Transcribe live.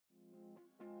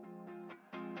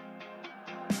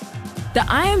The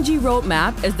IMG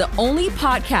Roadmap is the only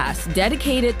podcast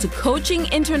dedicated to coaching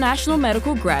international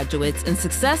medical graduates in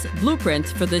success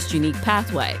blueprints for this unique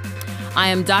pathway. I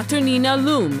am Dr. Nina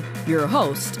Loom, your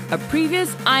host, a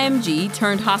previous IMG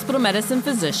turned hospital medicine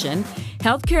physician,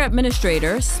 healthcare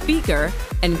administrator, speaker,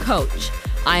 and coach.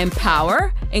 I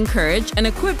empower, encourage, and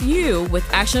equip you with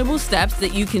actionable steps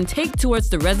that you can take towards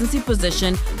the residency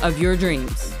position of your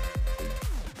dreams.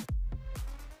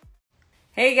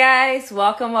 Hey guys,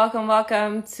 welcome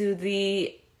to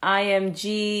the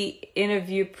IMG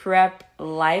interview prep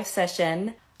live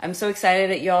session. I'm so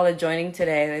excited that y'all are joining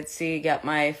today. Let's see, got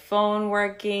my phone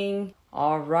working.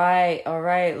 All right,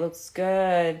 looks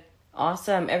good.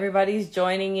 Awesome, everybody's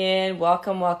joining in.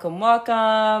 Welcome.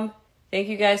 Thank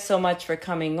you guys so much for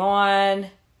coming on.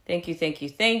 Thank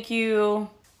you.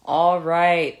 All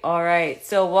right.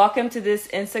 So welcome to this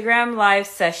Instagram live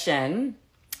session.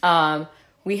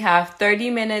 We have 30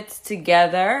 minutes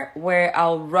together where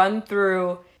I'll run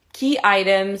through key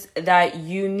items that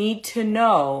you need to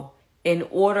know in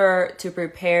order to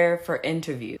prepare for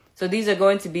interview. So these are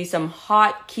going to be some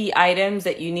hot key items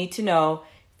that you need to know,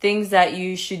 things that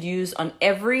you should use on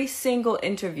every single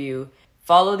interview.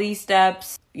 Follow these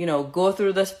steps, go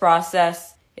through this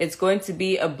process. It's going to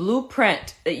be a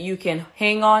blueprint that you can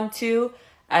hang on to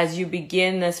as you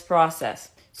begin this process.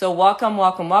 So welcome.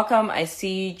 I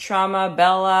see Trauma,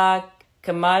 Bella,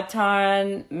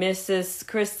 Kamatan, Mrs.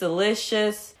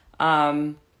 Crystalicious.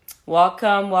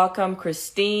 Welcome,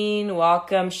 Christine.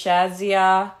 Welcome,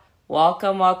 Shazia.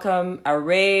 Welcome,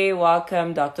 Array.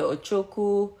 Welcome, Dr.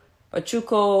 Ochuko.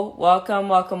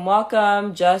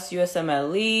 Welcome, Just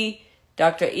USMLE.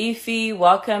 Dr. Ify.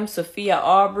 Welcome, Sophia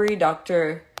Aubrey.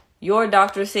 Your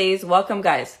doctor says, welcome,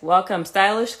 guys. Welcome,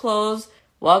 Stylish Clothes.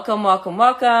 Welcome.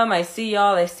 I see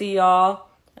y'all.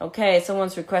 Okay,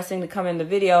 someone's requesting to come in the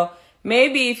video.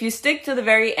 Maybe if you stick to the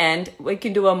very end, we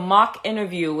can do a mock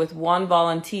interview with one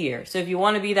volunteer. So if you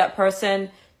want to be that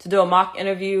person to do a mock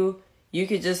interview, you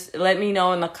could just let me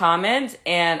know in the comments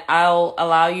and I'll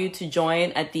allow you to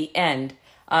join at the end.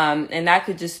 And that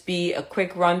could just be a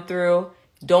quick run through.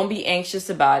 Don't be anxious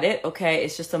about it, okay?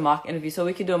 It's just a mock interview. So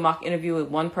we can do a mock interview with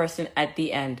one person at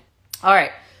the end. All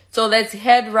right. So let's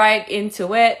head right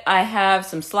into it. I have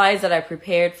some slides that I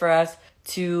prepared for us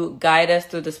to guide us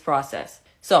through this process.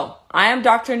 So I am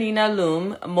Dr. Nina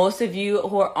Loom. Most of you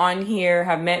who are on here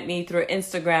have met me through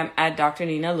Instagram at Dr.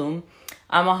 Nina Loom.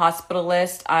 I'm a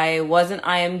hospitalist. I was an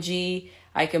IMG.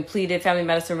 I completed family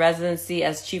medicine residency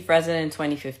as chief resident in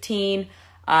 2015.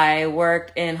 I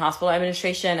worked in hospital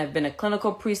administration. I've been a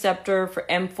clinical preceptor for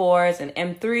M4s and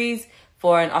M3s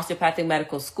for an osteopathic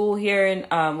medical school here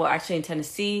in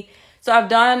Tennessee. So I've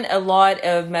done a lot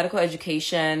of medical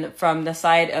education from the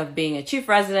side of being a chief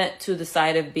resident to the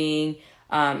side of being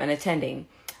an attending.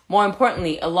 More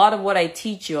importantly, a lot of what I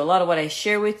teach you, a lot of what I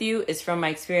share with you is from my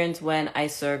experience when I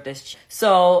served as chief.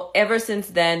 So ever since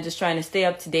then, just trying to stay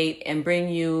up to date and bring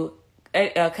you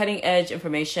cutting edge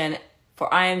information for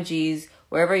IMGs,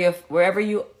 wherever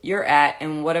you're at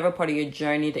and whatever part of your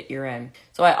journey that you're in.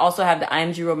 So I also have the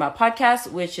IMG Roadmap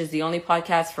podcast, which is the only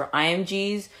podcast for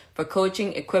IMGs, for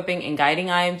coaching, equipping, and guiding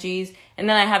IMGs. And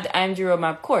then I have the IMG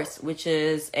Roadmap course, which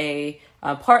is a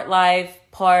part live,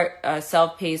 part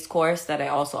self-paced course that I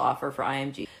also offer for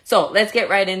IMG. So let's get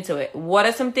right into it. What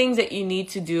are some things that you need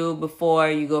to do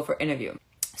before you go for interview?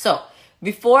 So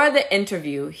before the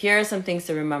interview, here are some things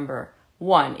to remember.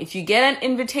 1, if you get an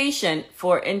invitation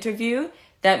for interview,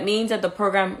 that means that the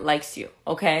program likes you,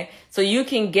 okay? So you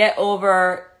can get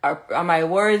over, am I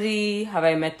worthy? Have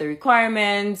I met the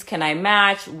requirements? Can I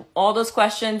match? All those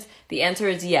questions, the answer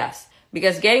is yes.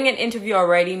 Because getting an interview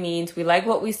already means we like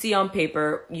what we see on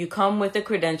paper. You come with the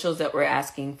credentials that we're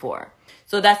asking for.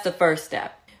 So that's the first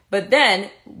step. But then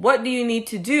what you need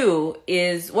to do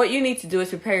is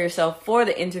prepare yourself for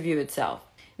the interview itself.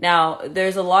 Now,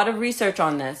 there's a lot of research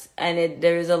on this, and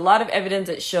there's a lot of evidence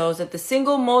that shows that the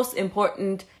single most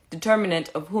important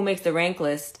determinant of who makes the rank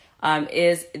list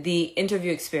is the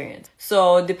interview experience.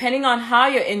 So depending on how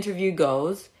your interview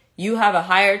goes, you have a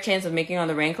higher chance of making on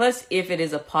the rank list if it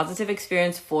is a positive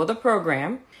experience for the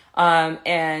program,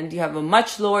 and you have a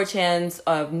much lower chance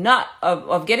of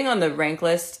getting on the rank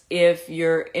list if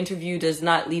your interview does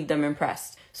not leave them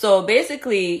impressed. So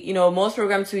basically, most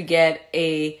programs we get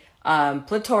a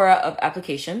plethora of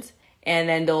applications, and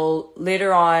then they'll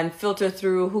later on filter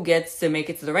through who gets to make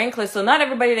it to the rank list. So not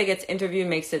everybody that gets interviewed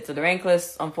makes it to the rank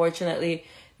list. Unfortunately,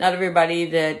 not everybody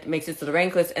that makes it to the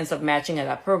rank list ends up matching at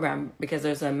that program because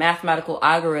there's a mathematical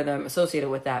algorithm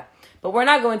associated with that. But we're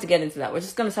not going to get into that. We're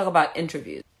just going to talk about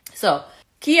interviews. So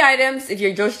key items, if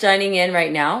you're just joining in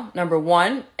right now. Number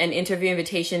one, an interview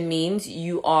invitation means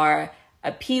you are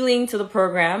appealing to the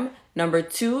program. Number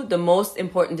 2, the most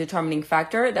important determining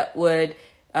factor that would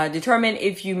determine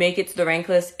if you make it to the rank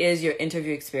list is your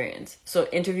interview experience. So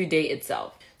interview day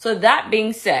itself. So that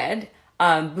being said,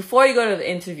 before you go to the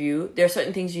interview, there are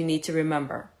certain things you need to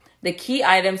remember. The key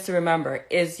items to remember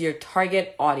is your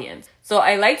target audience. So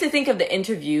I like to think of the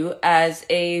interview as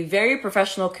a very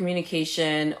professional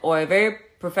communication or a very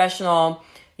professional,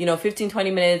 15,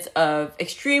 20 minutes of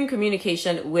extreme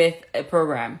communication with a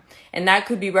program. And that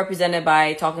could be represented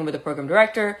by talking with the program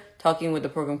director, talking with the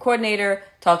program coordinator,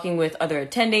 talking with other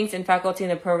attendings and faculty in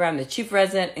the program, the chief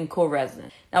resident and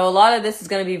co-resident. Now, a lot of this is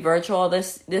going to be virtual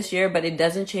this year, but it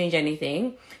doesn't change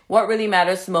anything. What really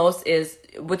matters most is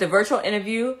with the virtual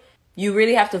interview, you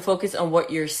really have to focus on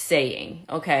what you're saying,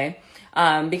 okay?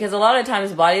 Because a lot of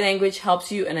times body language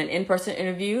helps you in an in-person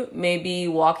interview. Maybe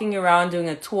walking around doing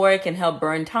a tour can help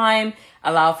burn time,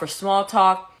 allow for small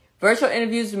talk. Virtual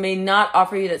interviews may not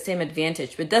offer you that same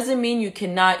advantage, but doesn't mean you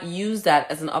cannot use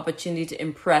that as an opportunity to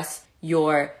impress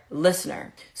your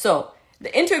listener. So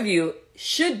the interview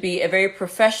should be a very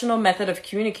professional method of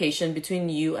communication between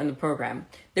you and the program.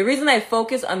 The reason I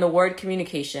focus on the word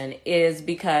communication is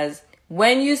because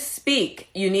when you speak,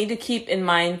 you need to keep in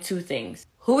mind 2 things.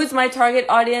 Who is my target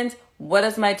audience? What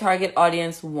does my target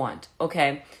audience want?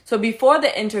 Okay, so before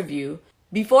the interview,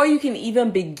 before you can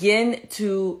even begin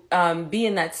to be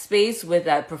in that space with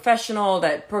that professional,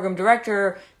 that program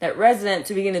director, that resident,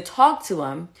 to begin to talk to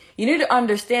them, you need to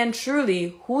understand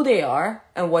truly who they are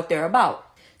and what they're about.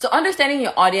 So understanding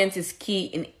your audience is key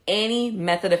in any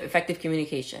method of effective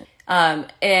communication.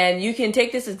 And you can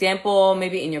take this example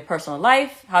maybe in your personal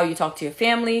life, how you talk to your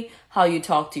family, how you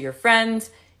talk to your friends.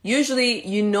 Usually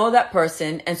you know that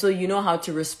person, and so you know how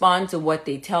to respond to what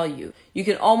they tell you. You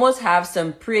can almost have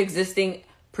some pre-existing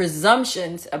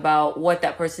presumptions about what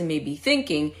that person may be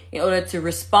thinking in order to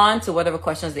respond to whatever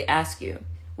questions they ask you.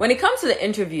 When it comes to the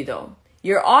interview though,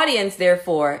 your audience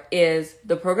therefore is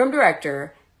the program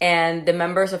director and the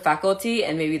members of faculty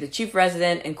and maybe the chief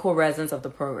resident and co-residents of the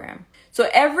program. So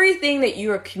everything that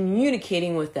you are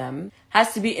communicating with them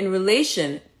has to be in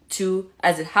relation to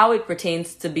how it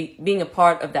pertains to being a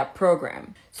part of that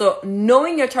program. So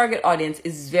knowing your target audience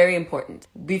is very important.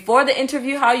 Before the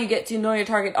interview, how you get to know your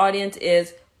target audience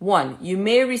is 1, you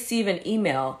may receive an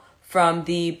email from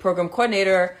the program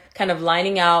coordinator kind of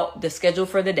lining out the schedule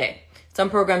for the day. Some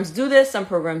programs do this, some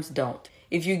programs don't.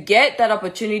 If you get that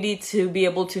opportunity to be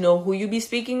able to know who you be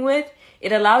speaking with,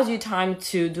 it allows you time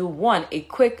to do 1, a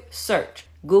quick search,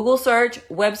 Google search,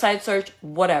 website search,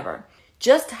 whatever.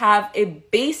 Just have a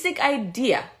basic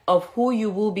idea of who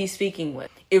you will be speaking with.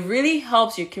 It really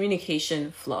helps your communication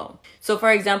flow. So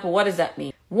for example, what does that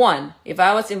mean? 1, if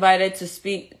I was invited to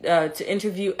speak, to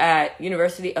interview at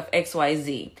University of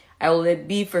XYZ, I will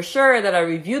be for sure that I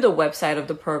review the website of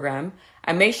the program.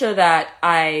 I make sure that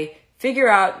I figure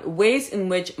out ways in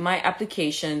which my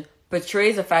application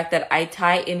portrays the fact that I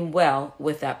tie in well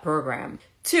with that program.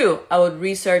 2, I would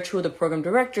research who the program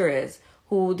director is,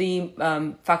 who the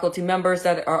faculty members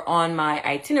that are on my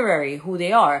itinerary, who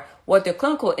they are, what their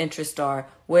clinical interests are,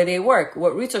 where they work,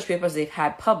 what research papers they've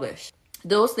had published.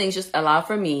 Those things just allow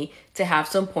for me to have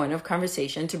some point of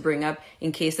conversation to bring up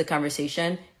in case the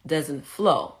conversation doesn't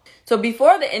flow. So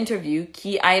before the interview,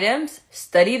 key items,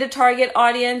 study the target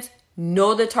audience,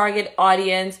 know the target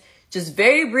audience, just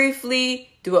very briefly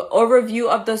do an overview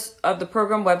of the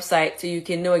program website so you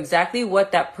can know exactly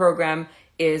what that program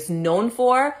is known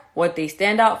for, what they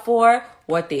stand out for,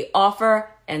 what they offer,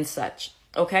 and such.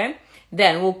 Okay?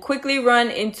 Then we'll quickly run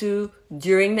into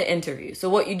during the interview. So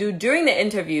what you do during the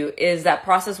interview is that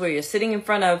process where you're sitting in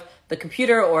front of the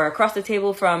computer or across the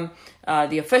table from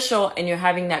the official and you're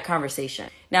having that conversation.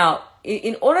 Now,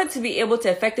 in order to be able to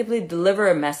effectively deliver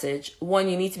a message, 1,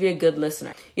 you need to be a good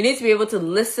listener. You need to be able to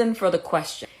listen for the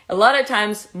question. A lot of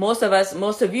times, most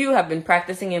of you have been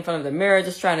practicing in front of the mirror,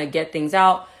 just trying to get things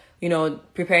out,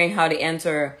 preparing how to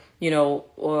answer,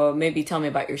 or maybe tell me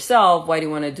about yourself. Why do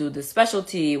you want to do this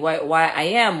specialty? Why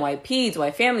IM? Why peds?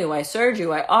 Why family? Why surgery?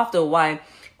 Why ophtho? Why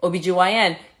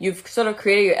OBGYN? You've sort of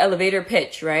created your elevator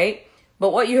pitch, right?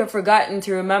 But what you have forgotten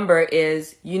to remember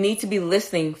is you need to be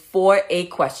listening for a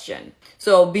question.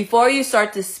 So before you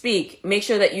start to speak, make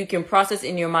sure that you can process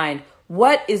in your mind,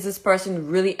 what is this person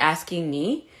really asking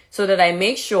me? So that I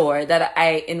make sure that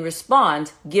I, in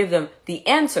response, give them the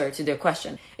answer to their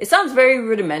question. It sounds very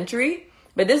rudimentary,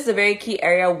 but this is a very key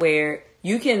area where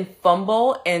you can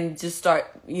fumble and just start,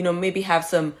 maybe have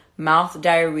some mouth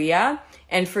diarrhea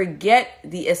and forget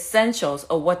the essentials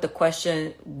of what the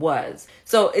question was.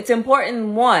 So it's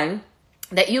important, 1,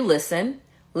 that you listen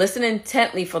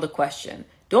intently for the question.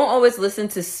 Don't always listen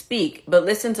to speak, but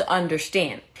listen to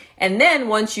understand. And then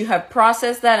once you have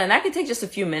processed that, and that can take just a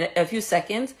few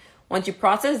seconds, once you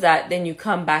process that, then you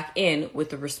come back in with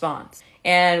the response.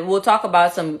 And we'll talk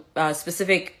about some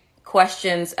specific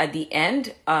questions at the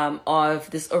end of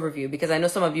this overview, because I know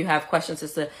some of you have questions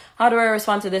as to how do I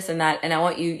respond to this and that, and I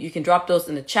want you can drop those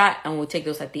in the chat and we'll take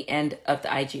those at the end of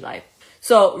the IG live.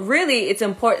 So really, it's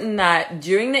important that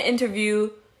during the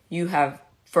interview, you have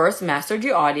first mastered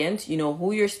your audience, you know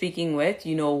who you're speaking with,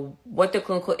 you know what the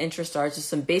clinical interests are, just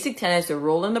some basic tenets to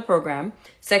roll in the program.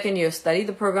 Second, you study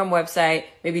the program website,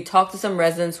 maybe talk to some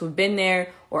residents who've been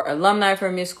there or alumni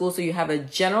from your school so you have a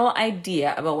general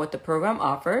idea about what the program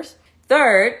offers.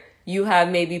 Third, you have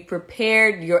maybe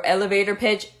prepared your elevator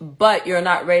pitch, but you're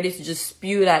not ready to just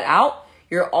spew that out.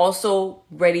 You're also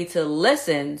ready to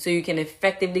listen so you can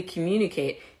effectively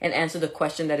communicate and answer the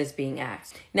question that is being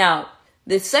asked. Now,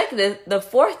 the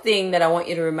fourth thing that I want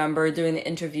you to remember during the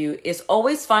interview is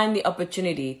always find the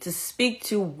opportunity to speak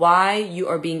to why you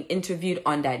are being interviewed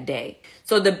on that day.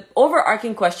 So the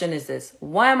overarching question is this: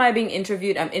 why am I being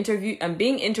interviewed? I'm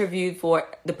being interviewed for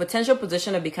the potential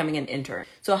position of becoming an intern.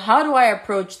 So how do I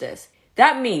approach this?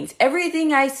 That means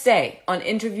everything I say on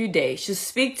interview day should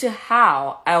speak to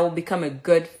how I will become a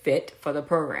good fit for the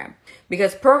program.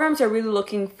 Because programs are really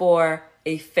looking for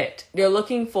a fit. They're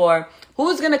looking for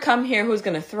who's going to come here, who's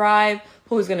going to thrive,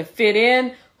 who's going to fit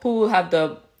in, who will have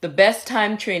the best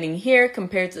time training here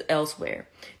compared to elsewhere.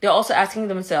 They're also asking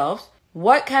themselves,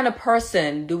 what kind of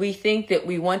person do we think that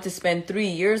we want to spend 3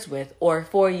 years with, or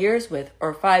 4 years with,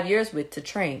 or 5 years with to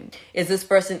train? Is this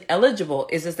person eligible?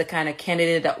 Is this the kind of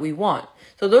candidate that we want?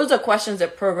 So those are questions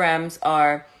that programs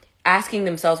are asking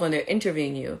themselves when they're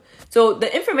interviewing you. So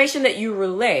the information that you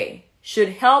relay should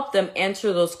help them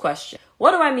answer those questions.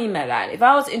 What do I mean by that? If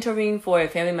I was interviewing for a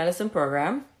family medicine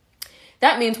program,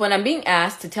 that means when I'm being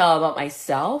asked to tell about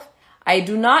myself, I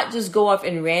do not just go off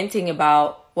and ranting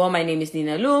about, well, my name is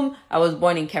Nina Loom. I was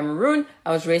born in Cameroon.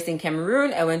 I was raised in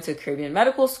Cameroon. I went to Caribbean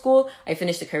Medical School. I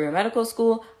finished the Caribbean Medical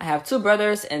School. I have 2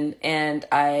 brothers and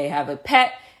I have a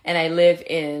pet and I live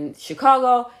in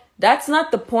Chicago. That's not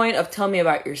the point of tell me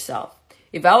about yourself.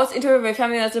 If I was interviewing for a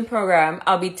family medicine program,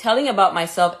 I'll be telling about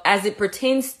myself as it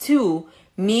pertains to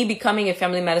me becoming a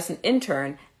family medicine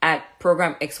intern at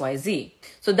program XYZ.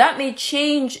 So that may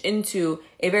change into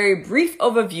a very brief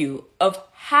overview of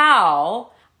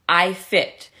how I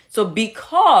fit. So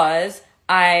because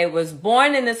I was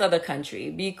born in this other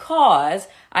country, because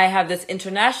I have this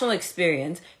international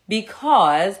experience,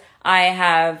 because I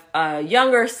have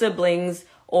younger siblings,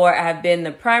 or I have been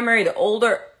the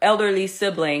older elderly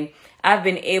sibling, I've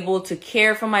been able to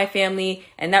care for my family,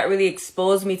 and that really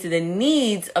exposed me to the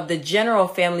needs of the general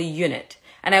family unit.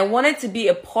 And I wanted to be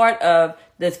a part of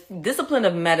this discipline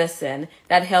of medicine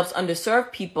that helps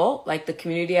underserved people, like the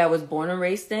community I was born and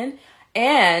raised in,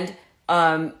 and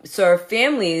serve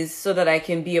families so that I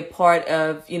can be a part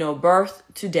of, birth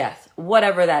to death,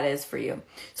 whatever that is for you.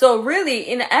 So really,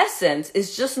 in essence,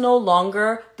 it's just no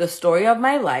longer the story of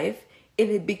my life.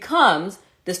 It becomes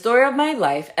the story of my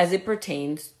life as it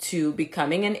pertains to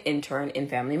becoming an intern in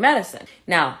family medicine.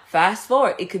 Now, fast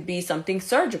forward, it could be something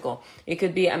surgical. It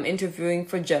could be I'm interviewing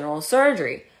for general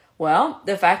surgery. Well,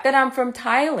 the fact that I'm from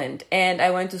Thailand and I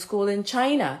went to school in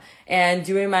China, and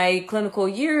during my clinical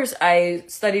years, I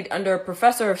studied under a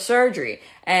professor of surgery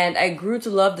and I grew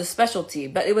to love the specialty.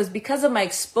 But it was because of my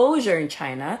exposure in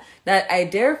China that I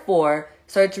therefore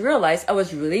started to realize I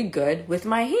was really good with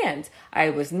my hands.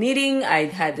 I was knitting. I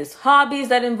had these hobbies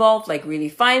that involved like really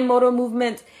fine motor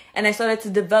movements, and I started to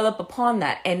develop upon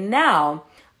that. And now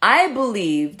I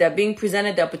believe that being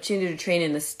presented the opportunity to train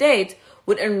in the States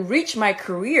would enrich my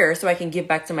career so I can give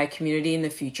back to my community in the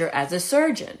future as a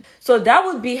surgeon. So that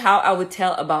would be how I would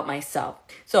tell about myself.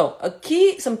 So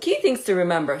some key things to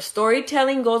remember.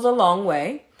 Storytelling goes a long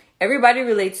way. Everybody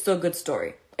relates to a good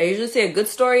story. I usually say a good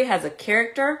story has a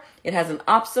character, it has an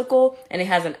obstacle, and it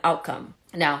has an outcome.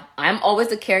 Now, I'm always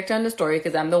the character in the story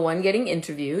because I'm the one getting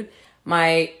interviewed.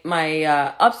 My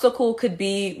obstacle could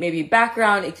be maybe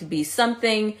background. It could be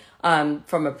something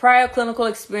from a prior clinical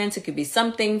experience. It could be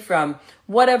something from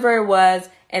whatever it was.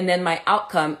 And then my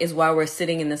outcome is why we're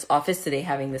sitting in this office today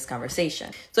having this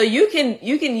conversation. So you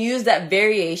can use that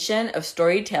variation of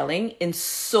storytelling in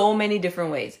so many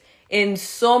different ways.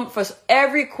 For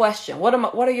every question, what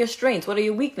are your strengths? What are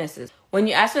your weaknesses? When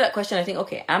you ask me that question, I think,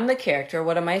 okay, I'm the character.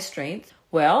 What are my strengths?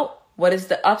 Well, what is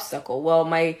the obstacle? Well,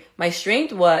 my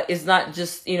strength is not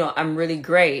just, I'm really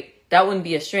great. That wouldn't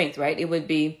be a strength, right? It would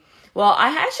be, well, I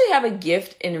actually have a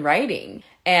gift in writing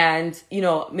And,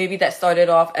 maybe that started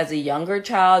off as a younger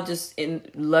child, just in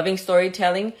loving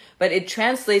storytelling, but it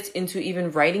translates into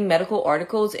even writing medical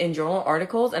articles and journal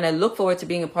articles. And I look forward to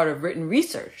being a part of written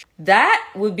research. That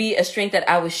would be a strength that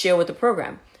I would share with the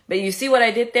program. But you see what I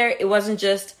did there? It wasn't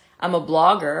just I'm a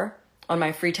blogger on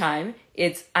my free time.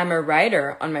 It's I'm a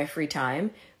writer on my free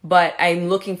time, but I'm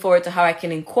looking forward to how I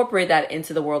can incorporate that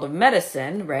into the world of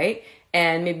medicine, right?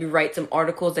 And maybe write some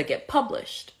articles that get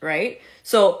published, right?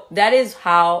 So that's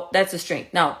a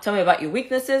strength. Now, tell me about your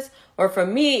weaknesses. Or for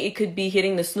me, it could be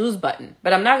hitting the snooze button.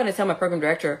 But I'm not going to tell my program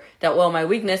director that, well, my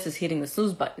weakness is hitting the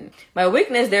snooze button. My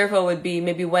weakness, therefore, would be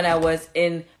maybe when I was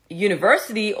in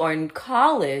university or in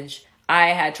college,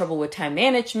 I had trouble with time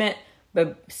management.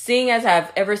 But seeing as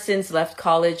I've ever since left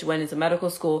college, went into medical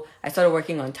school, I started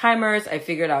working on timers. I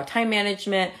figured out time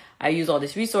management. I use all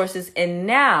these resources. And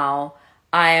now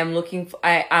I'm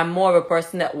more of a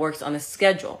person that works on a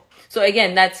schedule. So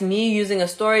again, that's me using a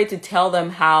story to tell them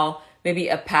how maybe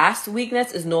a past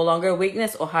weakness is no longer a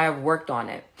weakness or how I've worked on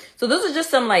it. So those are just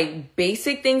some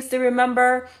basic things to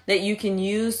remember that you can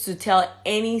use to tell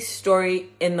any story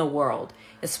in the world,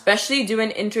 especially during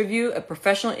an interview, a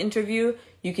professional interview.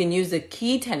 You can use the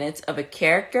key tenets of a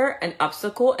character, an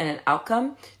obstacle, and an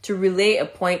outcome to relay a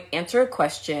point, answer a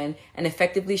question, and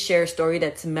effectively share a story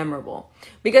that's memorable.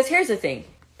 Because here's the thing.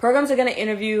 Programs are going to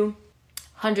interview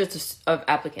hundreds of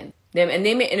applicants. And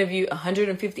they may interview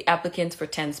 150 applicants for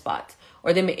 10 spots.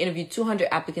 Or they may interview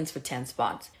 200 applicants for 10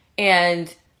 spots.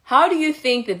 And how do you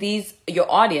think that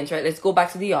your audience, right? Let's go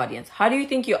back to the audience. How do you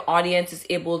think your audience is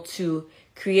able to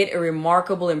create a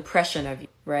remarkable impression of you,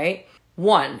 right?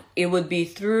 One, it would be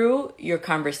through your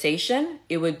conversation.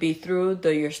 It would be through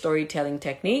your storytelling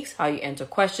techniques, how you answer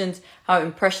questions, how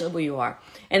impressionable you are.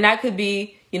 And that could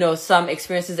be, some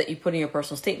experiences that you put in your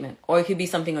personal statement, or it could be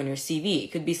something on your CV.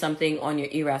 It could be something on your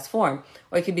ERAS form,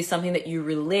 or it could be something that you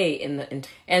relay in the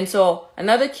interview. And so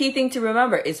another key thing to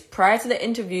remember is prior to the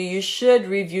interview, you should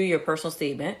review your personal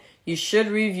statement. You should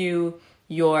review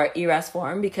your ERAS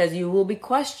form because you will be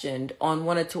questioned on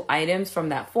one or two items from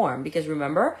that form. Because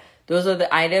remember, those are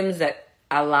the items that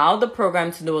allow the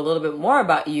program to know a little bit more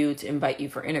about you to invite you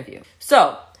for interview.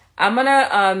 So I'm going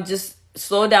to just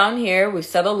slow down here. We've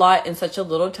said a lot in such a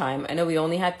little time. I know we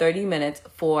only had 30 minutes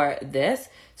for this.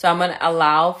 So I'm going to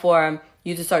allow for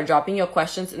you to start dropping your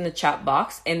questions in the chat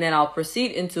box. And then I'll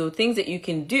proceed into things that you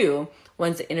can do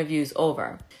once the interview is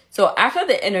over. So after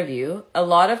the interview, a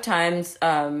lot of times,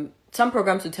 some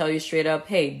programs will tell you straight up,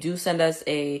 hey, don't send us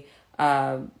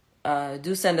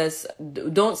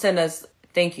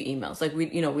thank you emails.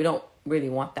 We don't really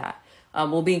want that.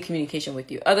 We'll be in communication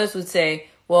with you. Others would say,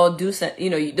 well, do send,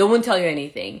 they won't tell you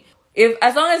anything.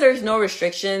 As long as there's no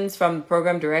restrictions from the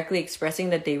program directly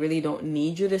expressing that they really don't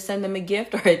need you to send them a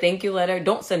gift or a thank you letter,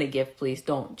 don't send a gift, please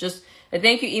don't. Just a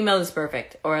thank you email is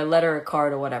perfect, or a letter, a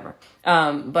card, or whatever.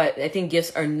 But I think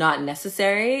gifts are not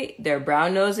necessary. They're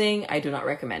brown nosing. I do not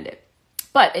recommend it.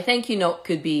 But a thank you note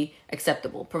could be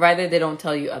acceptable, provided they don't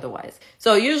tell you otherwise.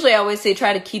 So usually I always say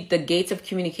try to keep the gates of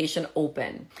communication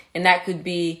open. And that could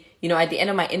be, at the end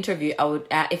of my interview, I would,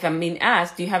 if I'm being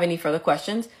asked, do you have any further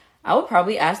questions? I would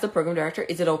probably ask the program director,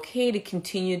 is it okay to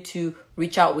continue to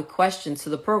reach out with questions to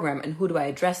the program? And who do I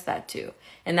address that to?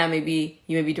 And that you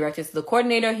may be directed to the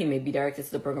coordinator. He may be directed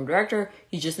to the program director.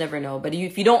 You just never know. But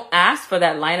if you don't ask for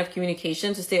that line of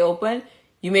communication to stay open,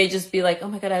 you may just be like, oh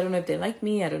my God, I don't know if they like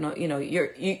me. I don't know.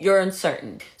 You're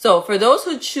uncertain. So for those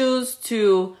who choose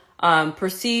to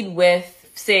proceed with,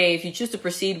 if you choose to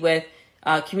proceed with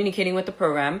communicating with the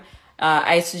program,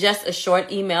 I suggest a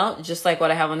short email, just like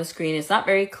what I have on the screen. It's not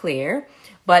very clear,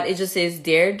 but it just says,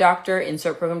 Dear Doctor,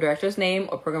 insert program director's name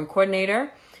or program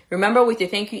coordinator. Remember, with your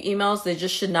thank you emails, they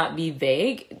just should not be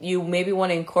vague. You maybe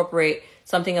want to incorporate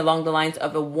something along the lines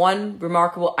of one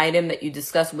remarkable item that you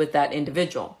discussed with that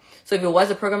individual. So if it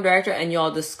was a program director and you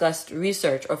all discussed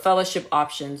research or fellowship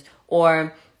options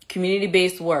or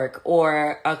community-based work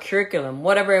or a curriculum,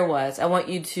 whatever it was, I want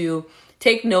you to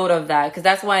take note of that, because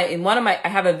that's why I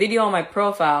have a video on my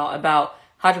profile about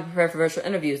how to prepare for virtual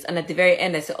interviews. And at the very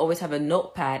end, I say always have a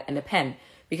notepad and a pen,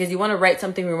 because you want to write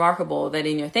something remarkable that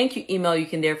in your thank you email, you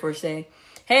can therefore say,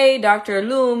 hey, Dr.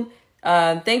 Loom,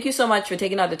 thank you so much for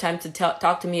taking out the time to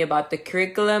talk to me about the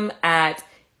curriculum at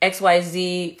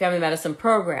XYZ Family Medicine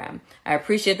program. I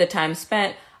appreciate the time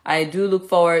spent. I do look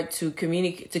forward to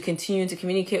continue to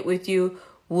communicate with you.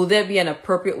 Will there be an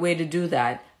appropriate way to do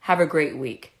that? Have a great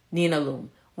week. Nina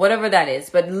Loom. Whatever that is.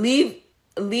 But leave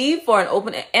for an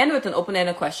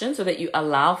open-ended question so that you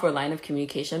allow for a line of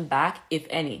communication back, if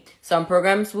any. Some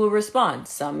programs will respond.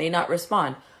 Some may not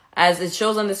respond. As it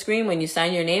shows on the screen, when you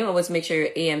sign your name, always make sure your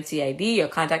AMC ID, your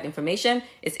contact information,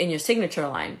 is in your signature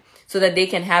line so that they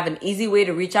can have an easy way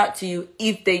to reach out to you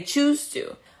if they choose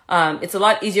to. It's a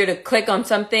lot easier to click on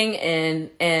something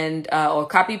or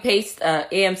copy paste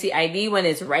AMC ID when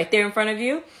it's right there in front of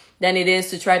you than it is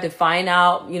to try to find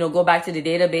out, go back to the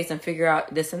database and figure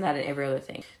out this and that and every other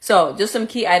thing. So just some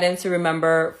key items to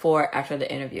remember for after the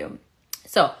interview.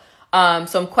 So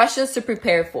some questions to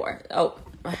prepare for. Oh,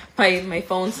 my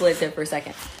phone slid there for a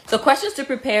second. So questions to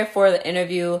prepare for the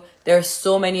interview. There are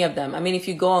so many of them. I mean, if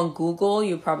you go on Google,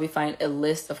 you'll probably find a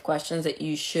list of questions that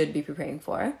you should be preparing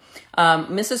for.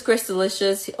 Mrs. Chris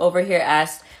Delicious over here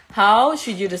asked, how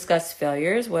should you discuss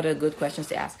failures? What are good questions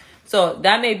to ask? So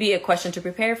that may be a question to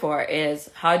prepare for, is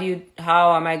how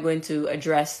am I going to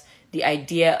address the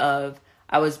idea of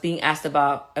I was being asked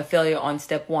about a failure on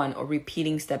step 1 or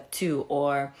repeating step 2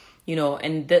 or,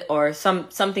 or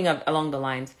something along the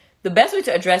lines. The best way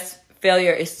to address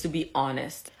failure is to be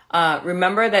honest.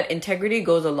 Remember that integrity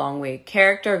goes a long way.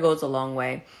 Character goes a long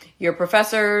way. Your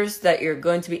professors that you're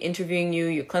going to be interviewing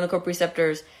your clinical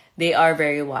preceptors, they are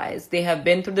very wise. They have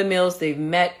been through the mills. They've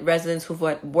met residents who've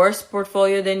had worse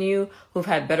portfolio than you, who've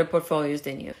had better portfolios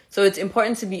than you. So it's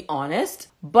important to be honest,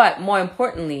 but more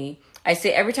importantly, I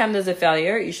say every time there's a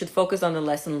failure, you should focus on the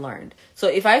lesson learned. So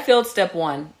if I failed step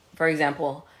 1, for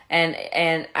example, and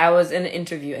I was in an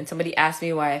interview and somebody asked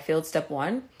me why I failed step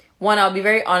 1, I'll be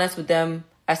very honest with them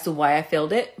as to why I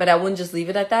failed it, but I wouldn't just leave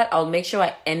it at that. I'll make sure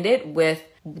I end it with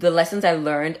the lessons I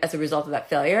learned as a result of that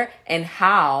failure and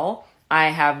how I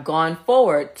have gone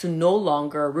forward to no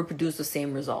longer reproduce the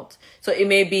same results. So it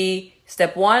may be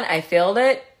step 1, I failed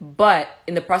it, but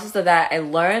in the process of that, I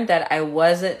learned that I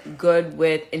wasn't good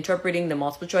with interpreting the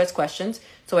multiple choice questions.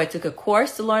 So I took a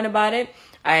course to learn about it.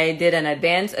 I did an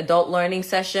advanced adult learning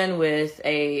session with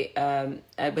an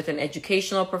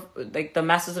educational, like the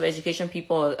Masters of Education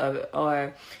people,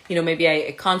 or maybe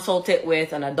I consulted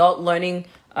with an adult learning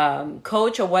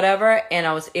coach or whatever, and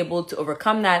I was able to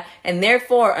overcome that. And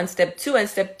therefore, on step 2 and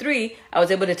step 3, I was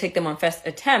able to take them on first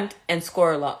attempt and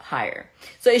score a lot higher.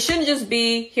 So it shouldn't just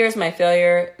be, here's my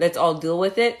failure, let's all deal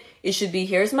with it. It should be,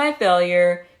 here's my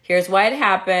failure, here's why it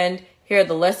happened, here are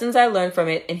the lessons I learned from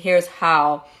it, and here's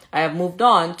how I have moved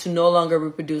on to no longer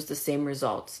reproduce the same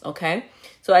results. Okay.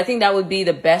 So I think that would be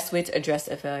the best way to address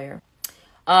a failure.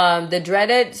 The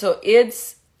dreaded, so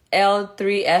it's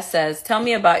L3S says, tell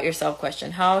me about yourself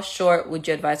question. How short would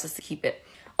you advise us to keep it?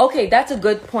 Okay, that's a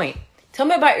good point. Tell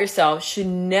me about yourself should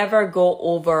never go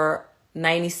over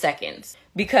 90 seconds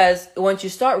because once you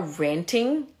start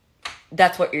ranting,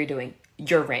 that's what you're doing.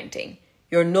 You're ranting.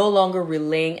 You're no longer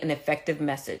relaying an effective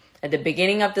message. At the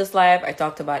beginning of this live, I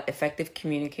talked about effective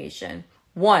communication.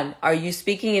 1, are you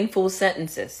speaking in full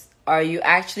sentences? Are you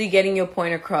actually getting your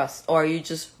point across, or are you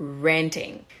just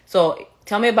ranting? So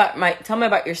tell me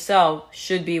about yourself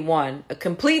should be 1, a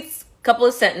complete couple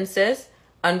of sentences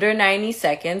under 90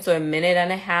 seconds, or a minute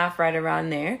and a half, right around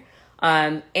there.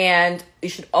 And you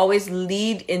should always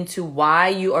lead into why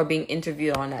you are being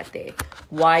interviewed on that day,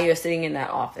 why you're sitting in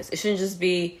that office. It shouldn't just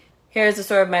be, here's the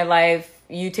story of my life,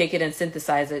 you take it and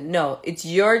synthesize it. No, it's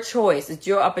your choice. It's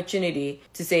your opportunity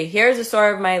to say, here's the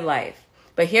story of my life,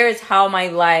 but here's how my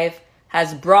life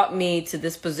has brought me to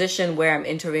this position where I'm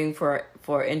interviewing for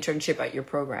internship at your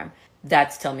program.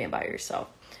 That's tell me about yourself.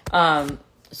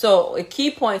 So a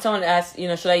key point, someone asked,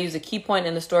 should I use a key point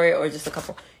in the story or just a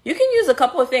couple? You can use a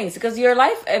couple of things because your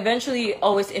life eventually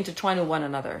always intertwine with one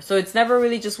another. So it's never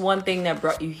really just one thing that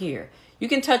brought you here. You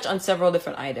can touch on several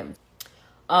different items.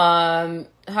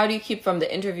 How do you keep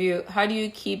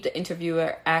the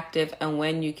interviewer active and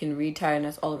when you can read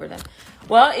tiredness all over them?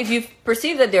 Well, if you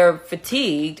perceive that they're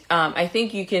fatigued, I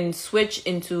think you can switch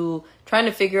into trying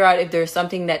to figure out if there's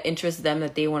something that interests them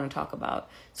that they want to talk about.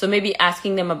 So maybe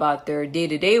asking them about their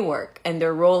day-to-day work and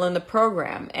their role in the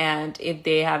program and if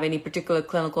they have any particular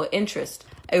clinical interest.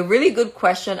 A really good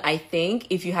question, I think,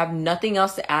 if you have nothing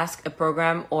else to ask a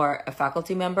program or a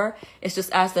faculty member, is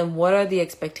just ask them, what are the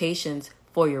expectations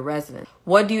for your residents?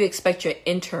 What do you expect your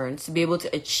interns to be able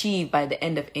to achieve by the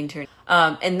end of intern?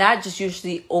 And that just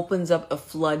usually opens up a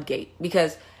floodgate,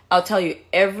 because I'll tell you,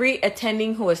 every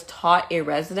attending who has taught a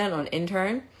resident or an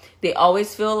intern, they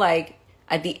always feel like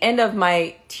at the end of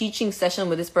my teaching session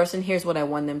with this person, here's what I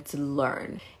want them to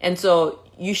learn. And so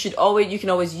you can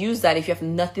always use that if you have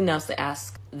nothing else to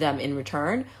ask them in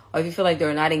return, or if you feel like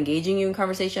they're not engaging you in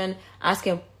conversation, ask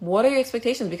them, what are your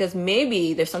expectations? Because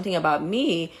maybe there's something about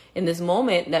me in this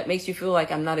moment that makes you feel like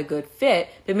I'm not a good fit.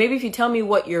 But maybe if you tell me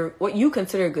what you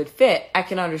consider a good fit, I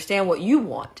can understand what you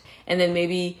want. And then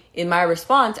maybe in my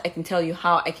response, I can tell you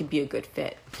how I can be a good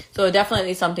fit. So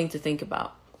definitely something to think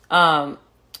about.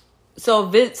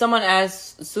 Someone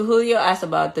asked, Suhulio asked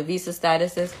about the visa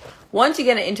statuses. Once you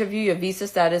get an interview, your visa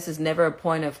status is never a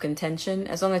point of contention.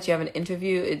 As long as you have an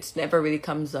interview, it never really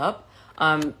comes up.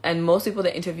 And most people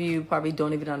that interview you probably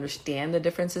don't even understand the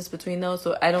differences between those.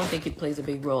 So I don't think it plays a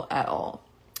big role at all.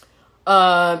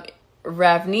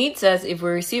 Ravneet says, if we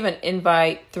receive an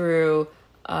invite through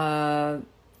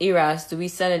ERAS, do we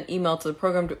send an email to the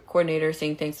program coordinator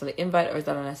saying thanks for the invite, or is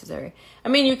that unnecessary? I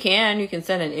mean, you can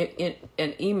send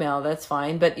an email, that's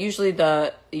fine. But usually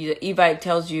the invite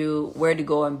tells you where to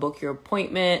go and book your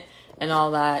appointment and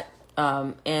all that.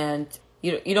 And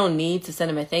you don't need to send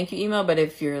them a thank you email, but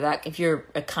if you're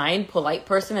a kind, polite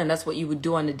person and that's what you would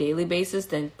do on a daily basis,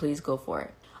 then please go for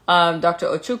it. Dr.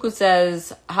 Ochuku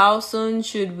says, how soon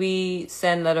should we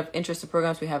send letter of interest to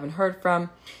programs we haven't heard from?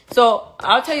 So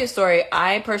I'll tell you a story.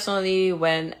 I personally,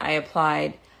 when I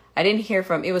applied, I didn't hear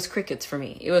from, it was crickets for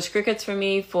me. It was crickets for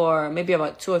me for maybe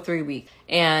about 2 or 3 weeks,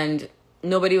 and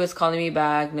nobody was calling me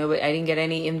back. I didn't get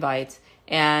any invites.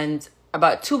 And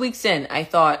about 2 weeks in, I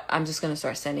thought I'm just going to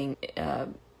start sending,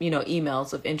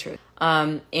 emails of interest.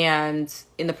 And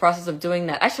in the process of doing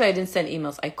that, actually, I didn't send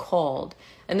emails. I called.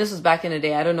 And this was back in the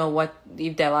day. I don't know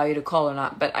if they allow you to call or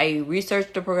not, but I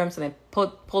researched the programs and I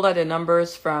pulled out the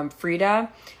numbers from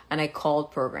Frida, and I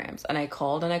called programs, and I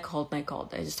called and I called and I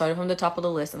called. I just started from the top of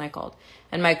the list and I called.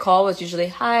 And my call was usually,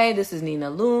 hi, this is Nina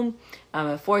Loom. I'm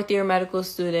a 4th-year medical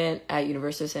student at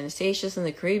University of St. Eustatius in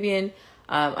the Caribbean.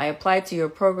 I applied to your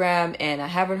program and I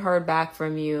haven't heard back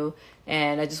from you.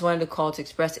 And I just wanted to call to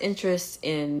express interest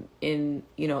in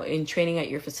training at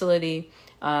your facility,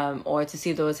 or to see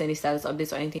if there was any status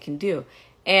updates or anything I can do.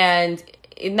 And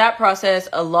in that process,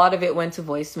 a lot of it went to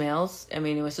voicemails. I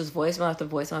mean, it was just voicemail after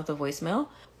voicemail after voicemail.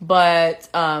 But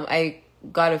I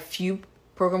got a few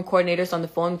program coordinators on the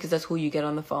phone, because that's who you get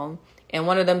on the phone. And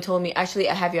one of them told me, actually,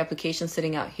 I have your application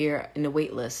sitting out here in the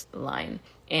wait list line,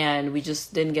 and we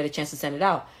just didn't get a chance to send it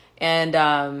out.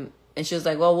 And she was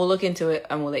like, well, we'll look into it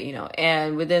and we'll let you know.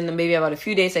 And within maybe about a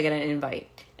few days, I get an invite.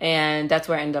 And that's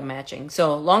where I ended up matching.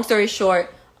 So long story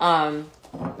short,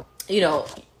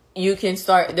 you can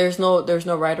start. There's no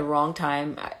right or wrong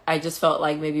time. I just felt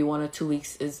like maybe 1 or 2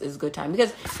 weeks is good time,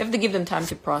 because you have to give them time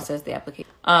to process the application.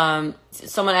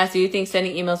 Someone asked, do you think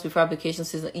sending emails before application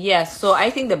season? Yes. So I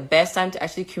think the best time to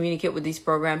actually communicate with these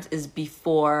programs is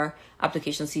before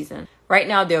application season. Right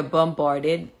now, they're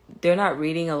bombarded. They're not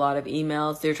reading a lot of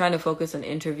emails. They're trying to focus on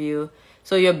interview.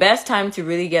 So your best time to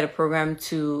really get a program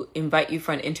to invite you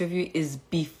for an interview is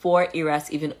before ERAS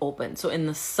even opens. So in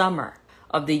the summer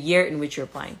of the year in which you're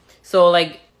applying. So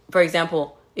like, for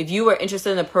example, if you were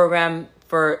interested in a program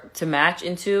to match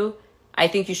into, I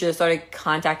think you should have started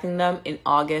contacting them in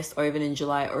August or even in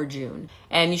July or June.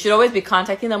 And you should always be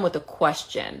contacting them with a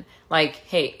question like,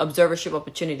 hey, observership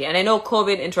opportunity. And I know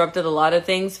COVID interrupted a lot of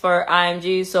things for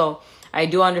IMGs, so I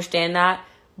do understand that.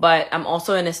 But I'm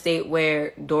also in a state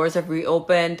where doors have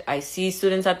reopened. I see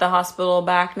students at the hospital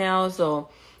back now. So,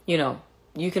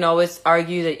 you can always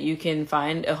argue that you can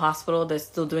find a hospital that's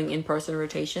still doing in-person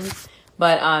rotations.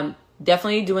 But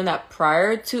definitely doing that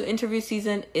prior to interview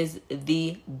season is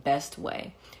the best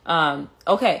way.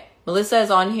 Okay, Melissa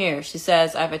is on here. She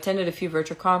says, I've attended a few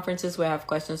virtual conferences where I have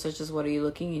questions such as what are you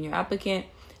looking in your applicant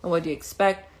and what do you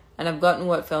expect? And I've gotten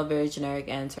what felt very generic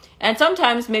answer. And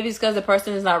sometimes maybe it's because the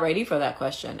person is not ready for that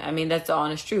question. I mean, that's the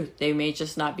honest truth. They may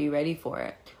just not be ready for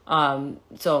it.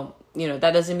 So,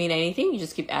 that doesn't mean anything. You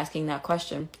just keep asking that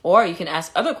question. Or you can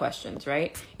ask other questions,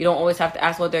 right? You don't always have to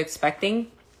ask what they're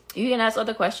expecting. You can ask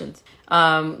other questions.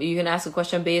 You can ask a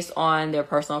question based on their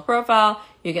personal profile.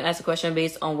 You can ask a question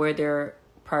based on where their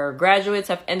prior graduates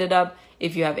have ended up.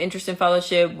 If you have interest in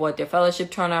fellowship, what their fellowship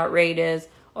turnout rate is,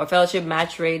 or fellowship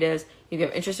match rate is. If you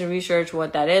have interest in research,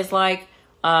 what that is like.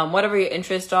 Whatever your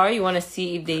interests are, you want to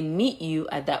see if they meet you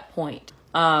at that point.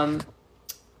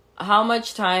 How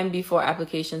much time before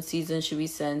application season should we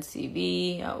send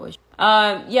CV?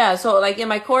 So like in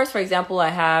my course, for example, I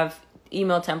have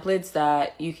email templates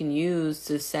that you can use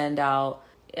to send out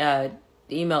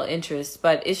email interest.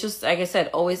 But it's just, like I said,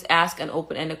 always ask an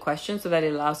open-ended question so that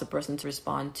it allows the person to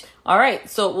respond. All right,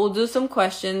 so we'll do some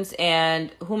questions,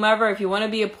 and whomever, if you want to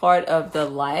be a part of the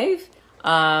live,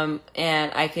 and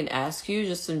I can ask you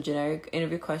just some generic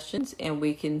interview questions and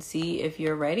we can see if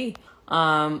you're ready.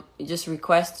 Just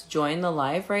request to join the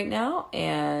live right now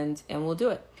and we'll do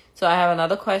it. So I have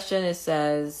another question. It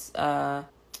says,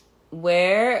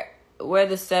 where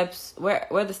the steps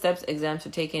exams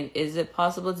are taken, is it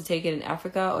possible to take it in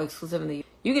Africa or exclusive in the U.S.?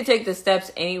 You can take the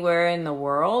steps anywhere in the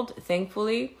world,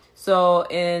 thankfully. So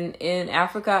in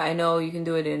Africa, I know you can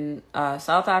do it in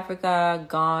South Africa,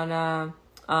 Ghana,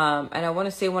 And I want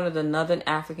to say one of the Northern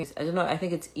Africans. I don't know. I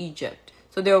think it's Egypt.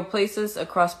 So there are places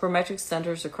across prometric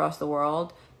centers across the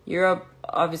world. Europe,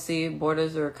 obviously,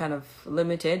 borders are kind of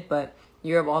limited, but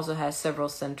Europe also has several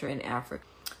centers in Africa.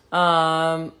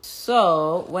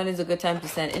 So when is a good time to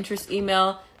send interest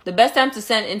email? The best time to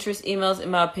send interest emails, in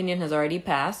my opinion, has already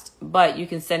passed, but you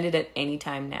can send it at any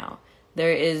time now.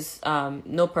 There is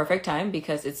no perfect time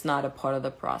because it's not a part of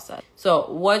the process. So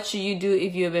what should you do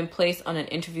if you have been placed on an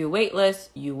interview wait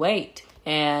list? You wait.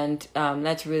 And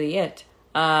that's really it.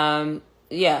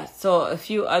 Yeah, so a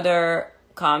few other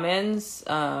comments.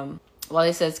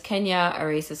 Wally says Kenya,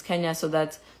 Array says Kenya. So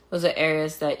those are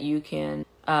areas that you can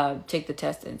take the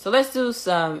test in. So let's do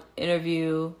some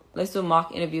interview. Let's do a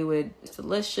mock interview with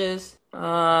Delicious.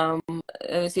 Let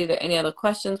me see if there are any other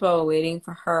questions while we're waiting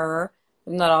for her.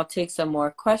 If not, I'll take some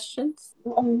more questions.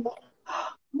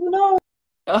 No.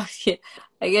 Oh, yeah.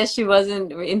 I guess she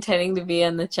wasn't intending to be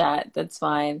in the chat. That's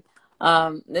fine.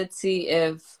 Let's see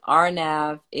if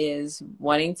Arnav is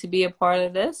wanting to be a part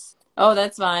of this. Oh,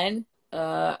 that's fine.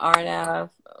 Arnav.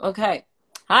 Okay.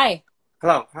 Hi.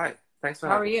 Hello. Hi. Thanks for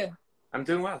How are having me. you? I'm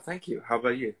doing well. Thank you. How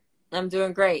about you? I'm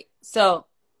doing great. So,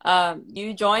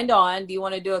 you joined on. Do you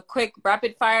want to do a quick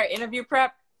rapid fire interview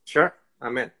prep? Sure.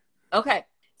 I'm in. Okay.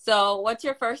 So, what's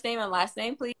your first name and last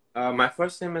name, please? My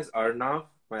first name is Arnav.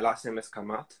 My last name is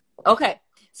Kamat. Okay.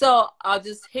 So, I'll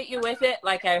just hit you with it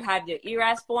like I have your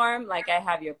ERAS form, like I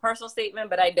have your personal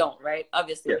statement, but I don't, right?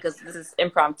 Obviously, because this is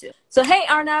impromptu. So, hey,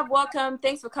 Arnav, welcome.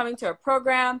 Thanks for coming to our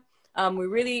program. We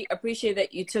really appreciate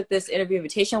that you took this interview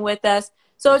invitation with us.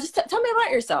 So, just tell me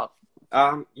about yourself.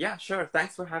 Yeah, sure.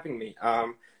 Thanks for having me.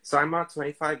 So I'm a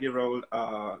 25-year-old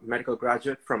medical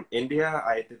graduate from India.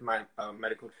 I did my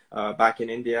medical back in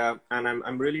India, and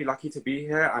I'm really lucky to be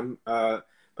here. I'm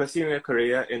pursuing a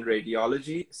career in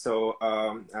radiology. So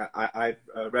I've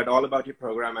read all about your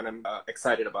program, and I'm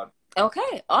excited about it.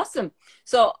 Okay, awesome.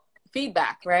 So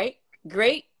feedback, right?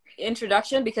 Great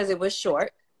introduction because it was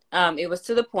short. It was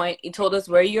to the point. It told us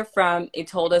where you're from. It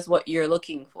told us what you're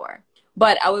looking for.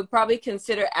 But I would probably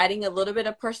consider adding a little bit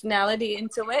of personality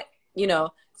into it, you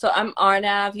know. So I'm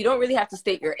Arnav. You don't really have to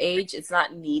state your age. It's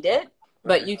not needed.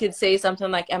 But you could say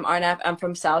something like, I'm Arnav. I'm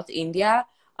from South India.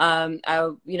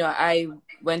 I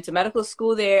went to medical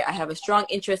school there. I have a strong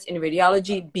interest in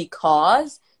radiology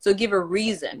because, so give a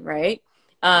reason, right?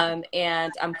 And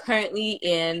I'm currently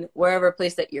in wherever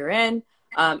place that you're in.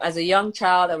 As a young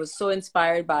child, I was so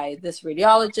inspired by this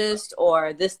radiologist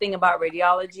or this thing about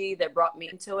radiology that brought me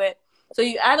into it. So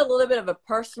you add a little bit of a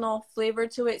personal flavor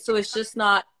to it. So it's just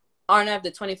not Arnav,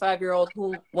 the 25-year-old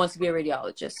who wants to be a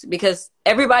radiologist, because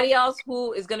everybody else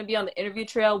who is going to be on the interview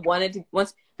trail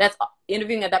that's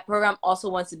interviewing at that program also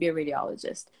wants to be a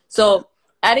radiologist. So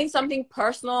adding something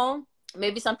personal,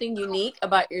 maybe something unique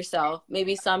about yourself,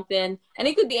 maybe something, and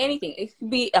it could be anything. It could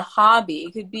be a hobby.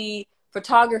 It could be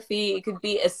photography. It could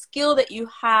be a skill that you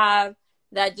have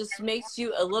that just makes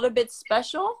you a little bit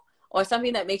special, or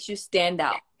something that makes you stand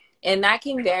out. And that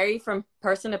can vary from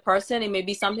person to person. It may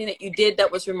be something that you did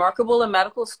that was remarkable in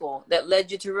medical school that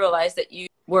led you to realize that you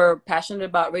were passionate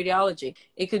about radiology.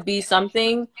 It could be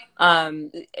something,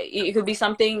 in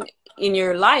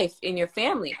your life, in your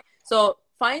family. So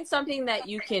find something that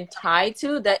you can tie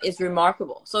to that is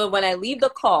remarkable. So when I leave the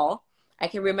call, I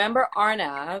can remember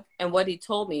Arnav and what he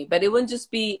told me, but it wouldn't just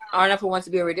be Arnav who wants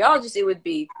to be a radiologist. It would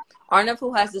be Arnav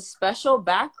who has a special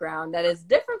background that is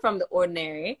different from the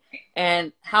ordinary,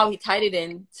 and how he tied it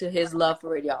in to his love for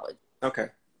radiology. Okay.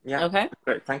 Yeah. Okay.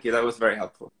 Great. Thank you. That was very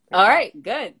helpful. All right.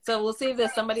 Good. So we'll see if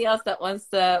there's somebody else that wants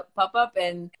to pop up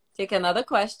and take another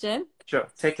question. Sure.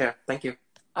 Take care. Thank you.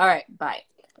 All right. Bye.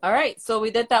 All right. So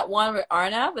we did that one with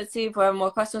Arnav. Let's see if we have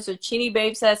more questions. So Chini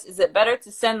Babe says, is it better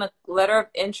to send a letter of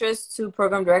interest to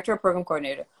program director or program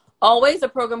coordinator? Always the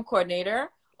program coordinator,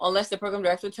 unless the program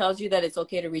director tells you that it's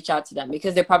okay to reach out to them,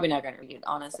 because they're probably not going to read it,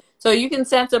 honestly. So you can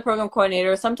send to the program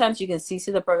coordinator. Sometimes you can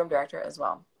CC the program director as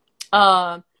well.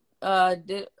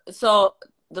 So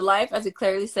the life, as it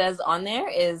clearly says on there,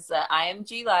 is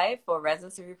IMG life for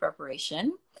residency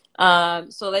preparation.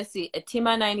 So let's see.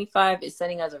 Atima95 is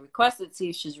sending us a request. Let's see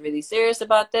if she's really serious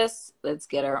about this. Let's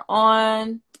get her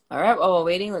on. All right. While we're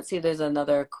waiting, let's see if there's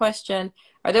another question.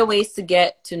 Are there ways to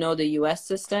get to know the U.S.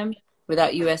 system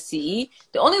without USCE?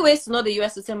 The only ways to know the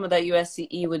U.S. system without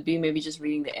USCE would be maybe just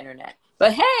reading the internet.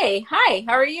 But hey, hi,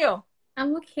 how are you?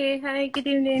 I'm okay. Hi, good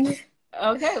evening.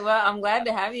 Okay, well, I'm glad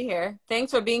to have you here.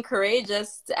 Thanks for being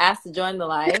courageous to ask to join the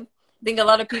live. I think a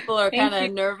lot of people are kind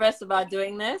of nervous about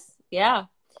doing this. Yeah.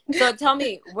 So tell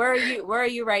me, where are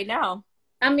you right now?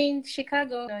 I'm in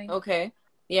Chicago. Okay.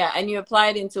 Yeah, and you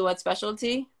applied into what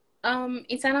specialty?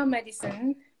 Internal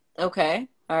medicine. Okay.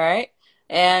 All right.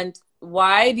 And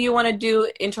why do you want to do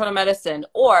internal medicine?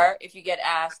 Or if you get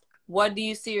asked, what do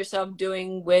you see yourself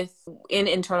doing in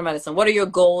internal medicine? What are your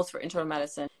goals for internal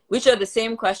medicine? Which are the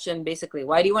same question, basically.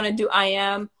 Why do you want to do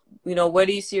IM? You know, where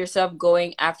do you see yourself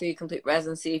going after you complete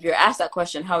residency? If you're asked that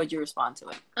question, how would you respond to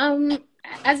it?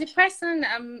 As a person,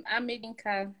 I'm a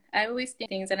thinker. I always think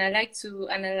things, and I like to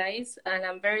analyze, and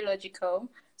I'm very logical.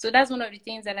 So that's one of the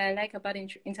things that I like about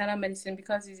internal medicine,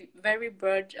 because it's a very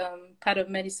broad part of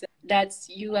medicine that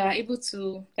you are able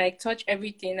to like touch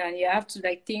everything, and you have to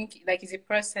like think like it's a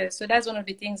process. So that's one of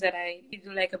the things that I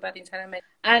do like about internal medicine.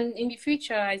 And in the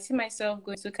future, I see myself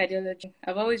going to cardiology.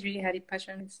 I've always really had a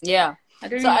passion. Yeah. I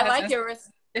don't So really I know how like to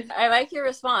I like your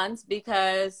response,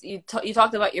 because you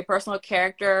talked about your personal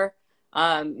character,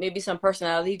 maybe some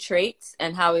personality traits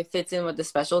and how it fits in with the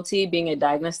specialty, being a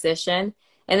diagnostician.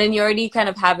 And then you already kind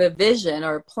of have a vision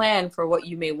or a plan for what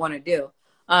you may want to do.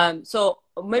 So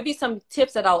maybe some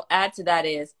tips that I'll add to that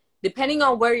is, depending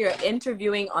on where you're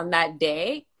interviewing on that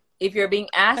day, if you're being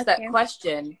asked that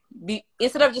question,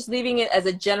 instead of just leaving it as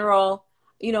a general,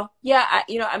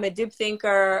 I'm a deep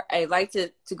thinker, I like to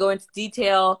go into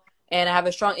detail, and I have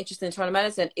a strong interest in internal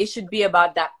medicine, it should be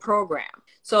about that program.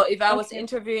 So if I was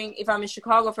interviewing, if I'm in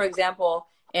Chicago, for example,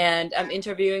 and I'm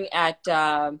interviewing at,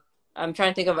 I'm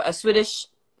trying to think of a Swedish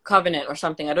Covenant or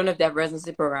something, I don't know if they have a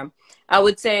residency program, I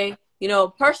would say,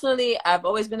 personally, I've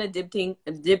always been a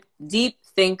deep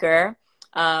thinker.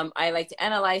 I like to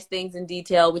analyze things in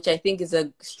detail, which I think is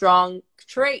a strong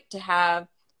trait to have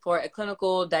for a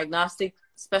clinical diagnostic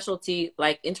specialty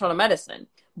like internal medicine.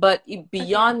 But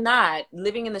beyond that,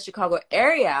 living in the Chicago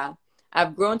area,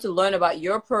 I've grown to learn about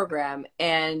your program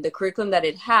and the curriculum that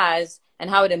it has and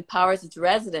how it empowers its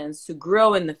residents to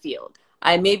grow in the field.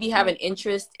 I maybe have an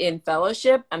interest in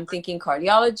fellowship. I'm thinking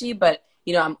cardiology, but,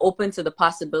 I'm open to the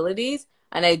possibilities.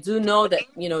 And I do know that,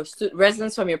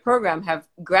 residents from your program have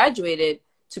graduated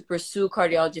to pursue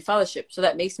cardiology fellowship. So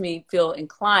that makes me feel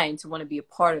inclined to want to be a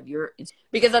part of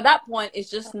because at that point, it's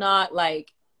just not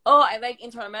like, oh, I like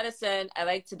internal medicine, I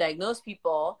like to diagnose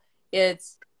people, and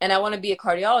I want to be a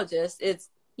cardiologist. It's,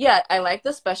 yeah, I like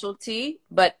the specialty,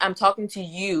 but I'm talking to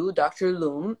you, Dr.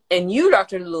 Loom, and you,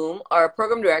 Dr. Loom, are a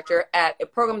program director at a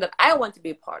program that I want to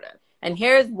be a part of. And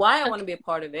here's why I want to be a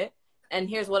part of it, and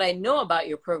here's what I know about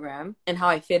your program and how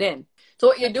I fit in. So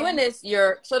what you're doing is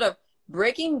you're sort of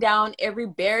breaking down every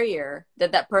barrier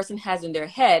that person has in their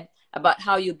head about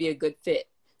how you'll be a good fit.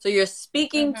 So you're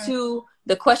speaking to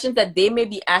the questions that they may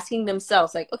be asking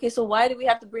themselves, like, okay, so why do we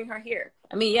have to bring her here?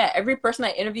 I mean, yeah, every person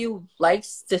I interview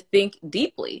likes to think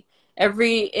deeply.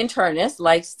 Every internist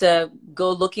likes to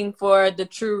go looking for the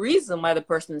true reason why the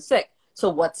person is sick. So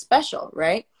what's special,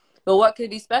 right? But what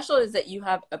could be special is that you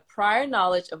have a prior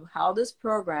knowledge of how this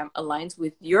program aligns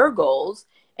with your goals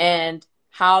and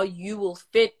how you will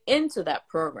fit into that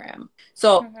program.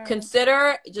 So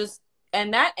consider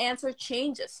and that answer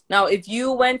changes. Now, if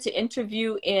you went to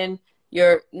interview in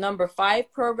your number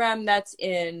 5 program that's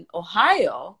in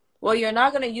Ohio, well, you're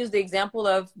not going to use the example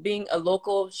of being a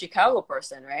local Chicago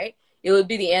person, right? It would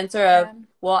be the answer of,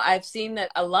 well, I've seen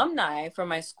that alumni from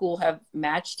my school have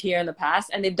matched here in the past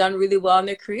and they've done really well in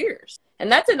their careers.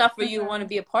 And that's enough for you to want to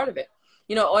be a part of it.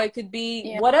 Or it could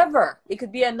be whatever. It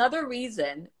could be another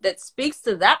reason that speaks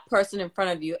to that person in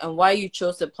front of you and why you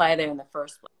chose to apply there in the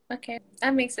first place. Okay,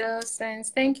 that makes a lot of sense.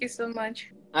 Thank you so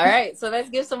much. All right, so let's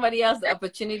give somebody else the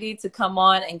opportunity to come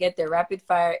on and get their rapid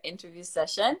fire interview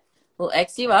session. We'll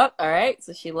X you up. All right,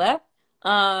 so she left.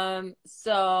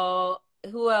 So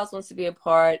who else wants to be a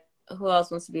part? There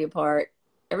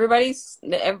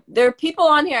are people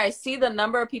on here. I see the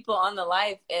number of people on the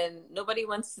live and nobody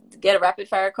wants to get a rapid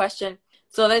fire question.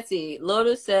 So let's see.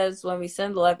 Lotus says, when we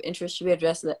send the live interest, should we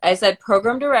address it? I said,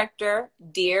 program director,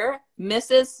 dear,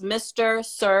 Mrs., Mr.,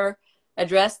 Sir,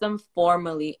 address them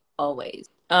formally always.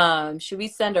 Should we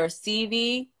send our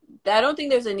CV? I don't think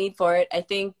there's a need for it. I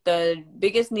think the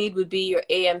biggest need would be your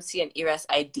AMC and ERAS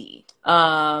ID.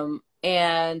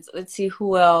 And let's see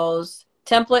who else.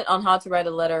 Template on how to write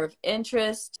a letter of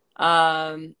interest.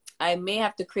 I may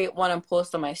have to create one and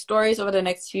post on my stories over the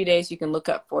next few days. You can look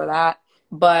up for that.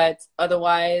 But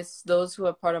otherwise, those who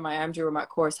are part of my IMG remote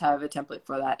course have a template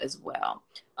for that as well.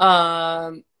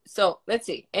 So let's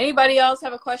see. Anybody else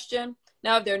have a question?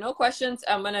 Now, if there are no questions,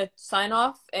 I'm going to sign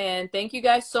off. And thank you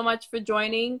guys so much for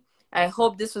joining. I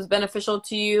hope this was beneficial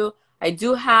to you. I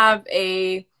do have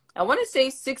I want to say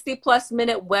 60+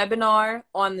 minute webinar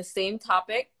on the same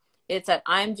topic. It's at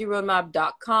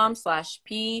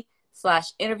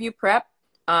imgroadmap.com/p/interview prep.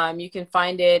 You can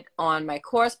find it on my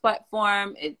course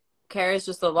platform. It carries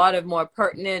just a lot of more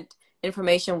pertinent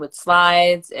information with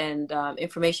slides and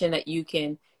information that you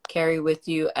can carry with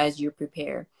you as you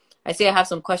prepare. I see I have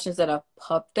some questions that have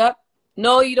popped up.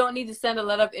 No, you don't need to send a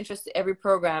letter of interest to every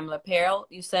program, LaPerle.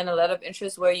 You send a letter of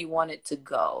interest where you want it to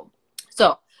go.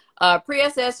 So,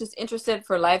 Priya says, just interested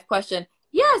for live question.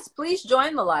 Yes, please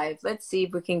join the live. Let's see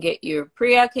if we can get you.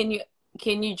 Priya,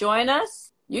 can you join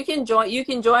us? You can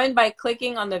join by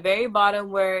clicking on the very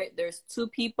bottom where there's two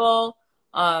people.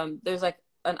 There's like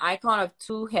an icon of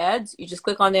two heads. You just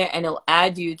click on there and it'll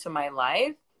add you to my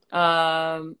live.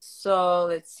 So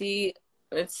let's see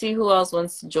who else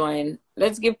wants to join.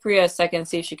 Let's give Priya a second,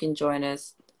 see if she can join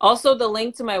us. Also, the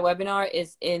link to my webinar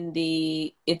is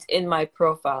it's in my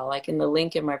profile, like in the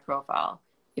link in my profile.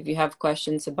 If you have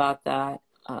questions about that,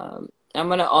 I'm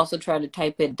going to also try to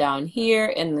type it down here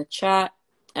in the chat,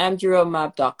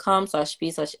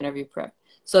 imgroadmap.com/p/interview prep.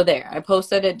 So there, I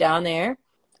posted it down there.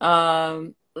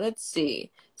 Let's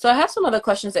see. So I have some other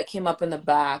questions that came up in the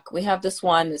back. We have this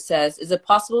one that says, is it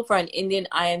possible for an Indian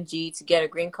IMG to get a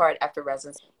green card after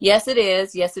residency? Yes, it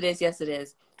is. Yes, it is. Yes, it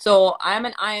is. So I'm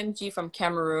an IMG from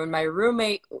Cameroon. My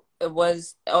roommate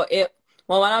was, when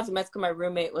I was in Mexico, my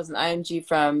roommate was an IMG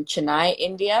from Chennai,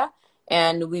 India.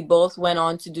 And we both went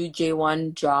on to do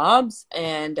J1 jobs.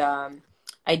 And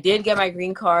I did get my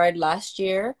green card last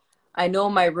year. I know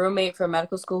my roommate from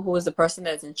medical school, who was the person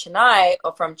that's in Chennai,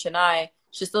 or from Chennai,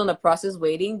 she's still in the process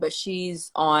waiting, but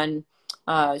she's on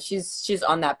she's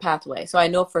on that pathway. So I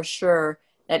know for sure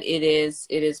that it is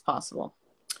possible.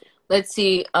 Let's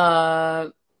see.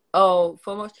 So in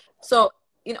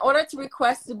order to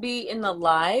request to be in the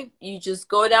live, you just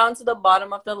go down to the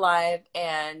bottom of the live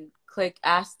and click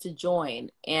ask to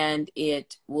join, and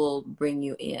it will bring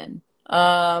you in.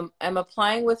 I'm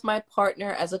applying with my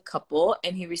partner as a couple,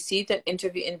 and he received an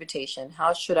interview invitation.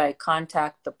 How should I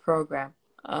contact the program?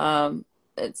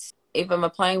 If I'm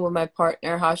applying with my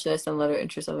partner, how should I send a letter of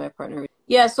interest of my partner?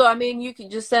 Yeah, so I mean, you can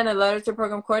just send a letter to the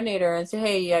program coordinator and say,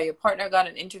 hey, yeah, your partner got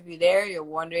an interview there. You're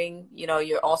wondering,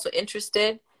 you're also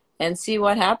interested, and see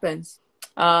what happens.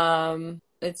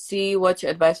 Let's see what's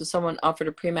your advice with someone offered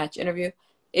a pre-match interview.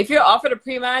 If you're offered a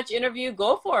pre-match interview,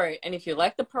 go for it. And if you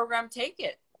like the program, take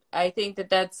it. I think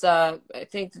that's a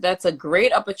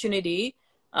great opportunity.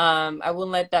 I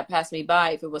wouldn't let that pass me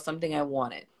by if it was something I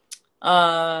wanted.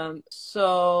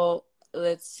 So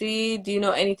let's see. Do you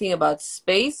know anything about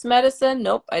space medicine?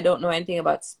 Nope, I don't know anything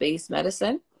about space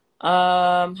medicine.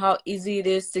 How easy it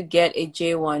is to get a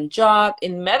J1 job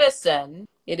in medicine.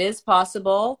 It is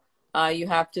possible. You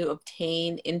have to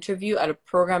obtain interview at a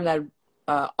program that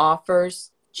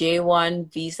offers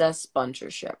J1 visa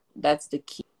sponsorship. That's the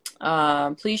key.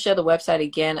 Please share the website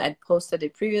again. I posted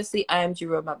it previously,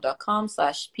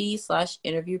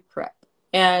 imgroadmap.com/p/interview prep.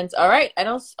 And all right, I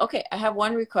have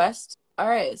one request. All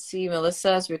right, let's see,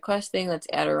 Melissa's requesting. Let's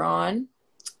add her on.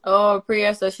 Oh,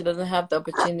 Priya says she doesn't have the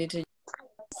opportunity to.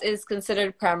 This is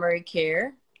considered primary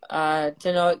care.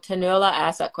 Tanola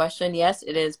asked that question. Yes,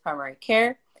 it is primary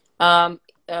care.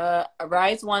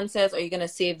 Rise One says, are you going to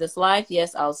save this live?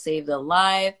 Yes, I'll save the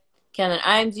live. Can an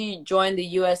IMG join the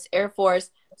U.S. Air Force?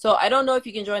 So I don't know if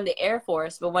you can join the Air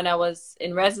Force, but when I was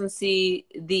in residency,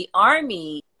 the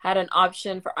Army had an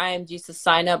option for IMGs to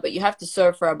sign up, but you have to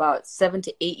serve for about 7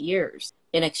 to 8 years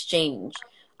in exchange.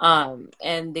 And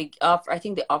I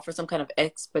think they offer some kind of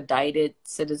expedited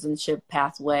citizenship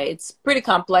pathway. It's pretty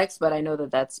complex, but I know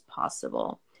that that's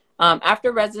possible.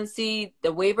 After residency,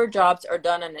 the waiver jobs are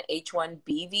done on an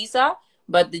H-1B visa,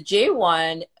 but the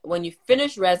J-1, when you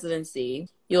finish residency,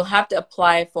 you'll have to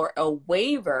apply for a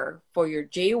waiver for your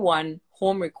J-1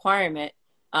 home requirement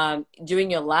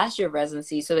during your last year of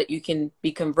residency so that you can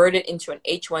be converted into an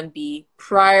H-1B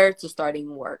prior to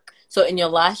starting work. So in your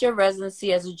last year of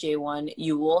residency as a J-1,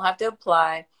 you will have to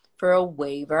apply for a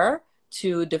waiver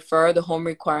to defer the home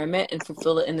requirement and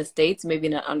fulfill it in the States, maybe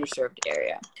in an underserved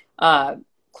area.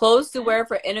 Clothes to wear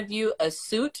for interview, a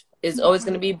suit is always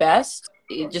going to be best.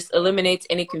 It just eliminates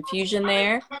any confusion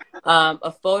there.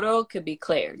 A photo could be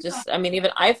clear.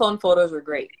 Even iPhone photos were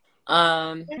great.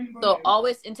 So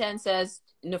Always Intent says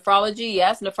nephrology.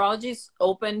 Yes, nephrology is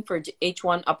open for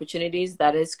H1 opportunities.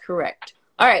 That is correct.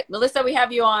 All right, Melissa, we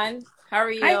have you on. How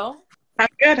are you? Hi. I'm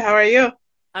good. How are you?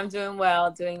 I'm doing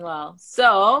well, doing well.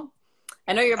 So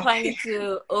I know you're applying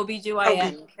into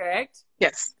OBGYN, correct?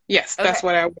 Yes, okay. That's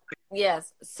what I want.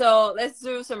 Yes. So let's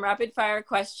do some rapid fire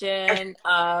question.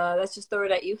 Let's just throw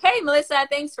it at you. Hey, Melissa,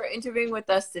 thanks for interviewing with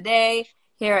us today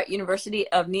here at University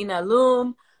of Nina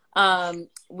Loom.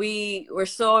 We were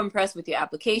so impressed with your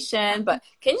application, but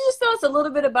can you just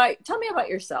tell me about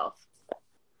yourself?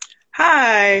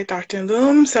 Hi, Dr.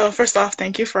 Loom. So first off,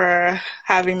 thank you for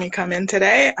having me come in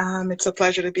today. It's a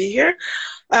pleasure to be here.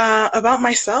 About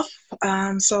myself,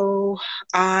 so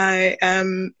I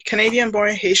am Canadian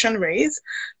born, Haitian raised,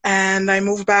 and I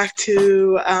moved back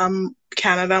to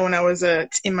Canada when I was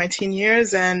in my teen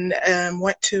years and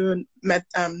went to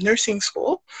nursing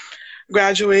school.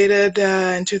 Graduated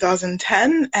in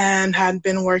 2010 and had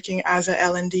been working as an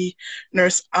L&D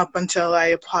nurse up until I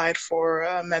applied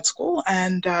for med school.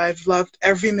 And I've loved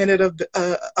every minute of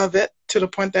it to the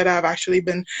point that I've actually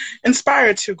been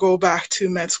inspired to go back to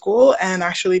med school and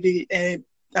actually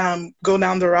go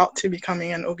down the route to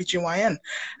becoming an OBGYN.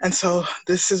 And so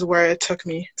this is where it took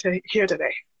me to here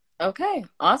today. Okay,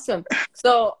 awesome.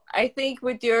 So I think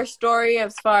with your story,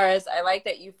 as far as I like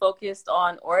that you focused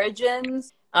on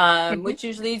origins, which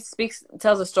usually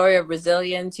tells a story of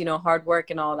resilience, you know, hard work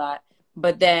and all that.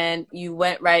 But then you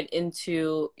went right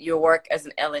into your work as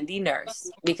an L&D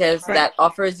nurse because that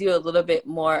offers you a little bit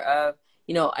more of,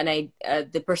 you know,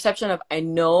 the perception of I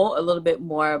know a little bit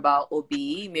more about OB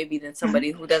maybe than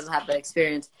somebody who doesn't have that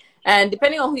experience. And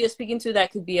depending on who you're speaking to,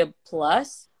 that could be a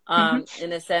plus.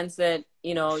 In a sense that,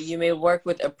 you know, you may work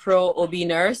with a pro OB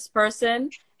nurse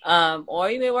person,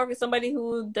 or you may work with somebody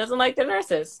who doesn't like the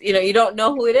nurses. You know, you don't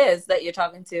know who it is that you're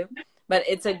talking to, but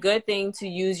it's a good thing to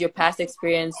use your past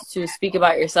experience to speak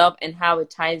about yourself and how it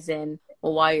ties in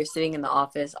while you're sitting in the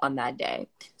office on that day.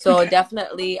 So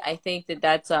definitely, I think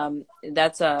that's a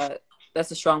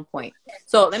strong point.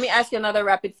 So let me ask you another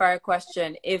rapid fire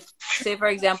question. If, say, for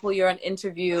example, you're on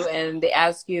interview and they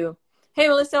ask you, hey,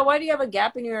 Melissa, why do you have a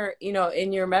gap in your, you know,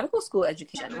 in your medical school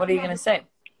education? What are you going to say?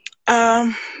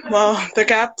 Well, the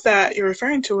gap that you're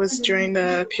referring to was during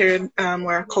the period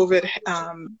where COVID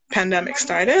pandemic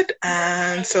started,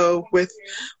 and so with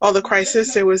all the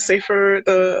crisis, it was safer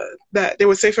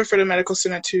for the medical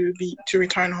student to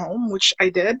return home, which I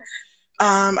did.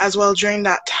 As well, during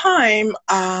that time,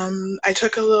 I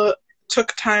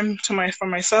took time for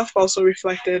myself, also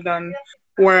reflected on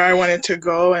where I wanted to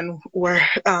go and where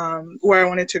I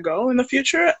wanted to go in the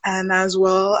future. And as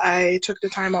well, I took the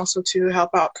time also to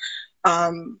help out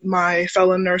my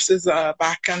fellow nurses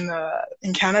back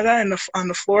in Canada on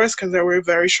the floors because they were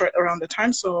very short around the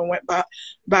time. So I went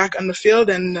back on the field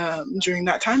and during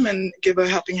that time and give a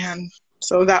helping hand.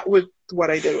 So that was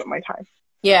what I did with my time.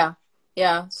 Yeah.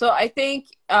 Yeah. So I think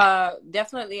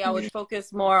definitely I would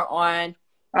focus more on,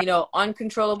 you know,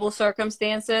 uncontrollable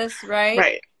circumstances, right?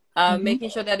 Right. Making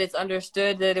sure that it's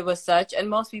understood that it was such, and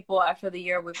most people after the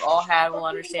year we've all had will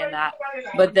understand that,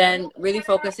 but then really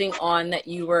focusing on that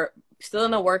you were still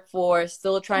in the workforce,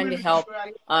 still trying to help,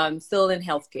 still in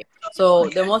healthcare. So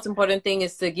the most important thing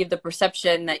is to give the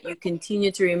perception that you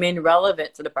continue to remain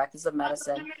relevant to the practice of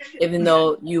medicine, even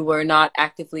though you were not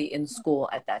actively in school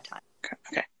at that time.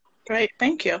 Okay. Great.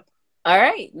 Thank you. All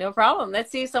right. No problem.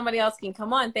 Let's see if somebody else can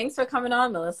come on. Thanks for coming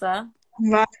on, Melissa.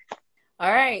 Bye.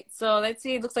 All right, so let's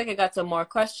see. It looks like I got some more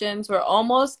questions. We're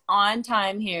almost on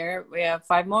time here. We have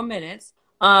 5 more minutes.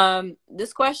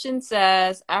 This question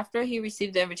says, after he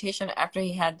received the invitation, after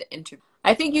he had the interview,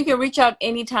 I think you can reach out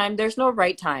anytime. There's no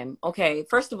right time. Okay,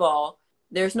 first of all,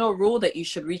 there's no rule that you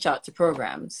should reach out to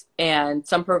programs. And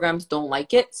some programs don't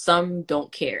like it. Some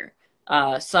don't care.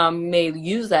 Some may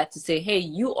use that to say, hey,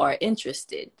 you are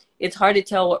interested. It's hard to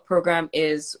tell what program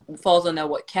falls under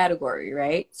what category,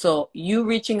 right? So you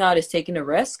reaching out is taking a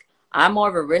risk. I'm more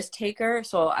of a risk taker,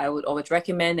 so I would always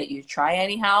recommend that you try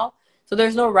anyhow. So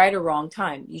there's no right or wrong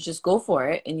time. You just go for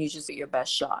it and you just get your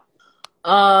best shot.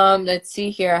 Let's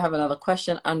see here. I have another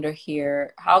question under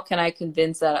here. How can I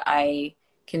convince that I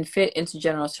can fit into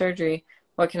general surgery?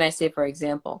 What can I say, for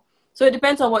example? So it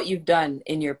depends on what you've done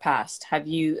in your past.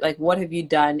 What have you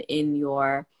done in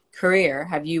your career?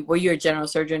 Were you a general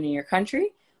surgeon in your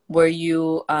country? Have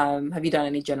you done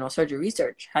any general surgery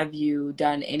research? Have you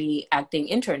done any acting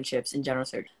internships in general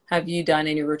surgery? Have you done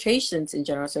any rotations in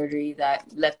general surgery that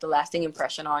left a lasting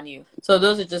impression on you? So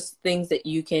those are just things that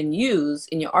you can use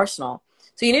in your arsenal.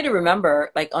 So you need to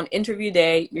remember, like on interview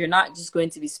day, you're not just going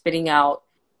to be spitting out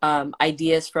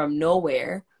ideas from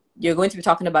nowhere. You're going to be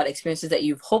talking about experiences that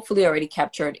you've hopefully already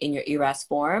captured in your ERAS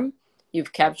form.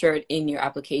 You've captured in your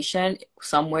application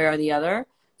somewhere or the other.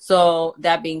 So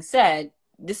that being said,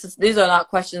 these are not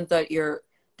questions that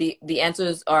the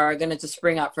answers are going to just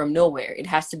spring out from nowhere. It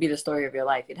has to be the story of your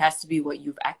life. It has to be what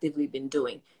you've actively been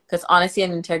doing, because honesty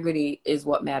and integrity is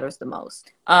what matters the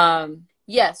most.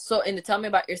 Yes. So in the tell me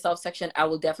about yourself section, I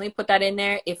will definitely put that in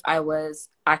there. If I was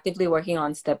actively working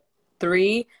on step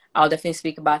 3, I'll definitely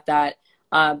speak about that.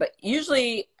 But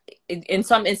usually in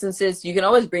some instances, you can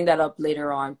always bring that up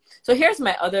later on. So here's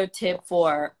my other tip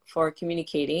for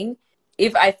communicating.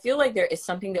 if I feel like there is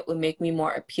something that would make me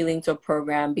more appealing to a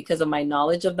program because of my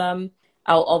knowledge of them,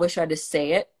 I'll always try to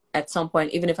say it at some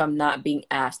point, even if I'm not being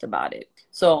asked about it.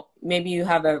 So maybe you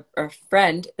have a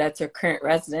friend that's a current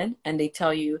resident and they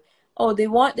tell you, oh, they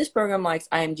want this program likes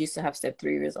IMGs to have step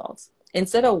 3 results.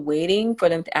 Instead of waiting for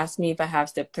them to ask me if I have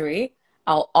step 3,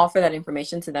 I'll offer that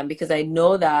information to them because I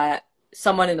know that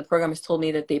someone in the program has told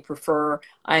me that they prefer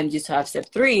IMGs to have step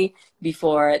 3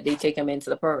 before they take them into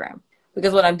the program.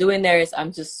 Because what I'm doing there is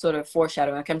I'm just sort of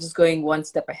foreshadowing. Like I'm just going one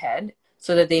step ahead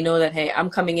so that they know that, hey, I'm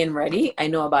coming in ready. I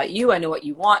know about you. I know what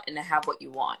you want, and I have what you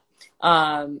want.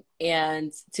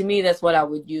 And to me, that's what I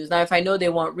would use. Now, if I know they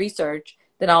want research,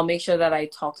 then I'll make sure that I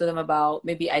talk to them about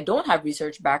maybe I don't have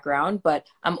research background, but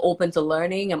I'm open to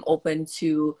learning. I'm open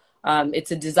to, it's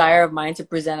a desire of mine to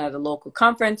present at a local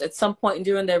conference at some point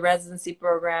during the residency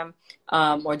program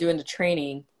or during the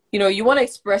training. You know, you want to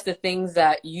express the things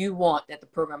that you want that the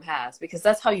program has because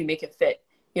that's how you make it fit.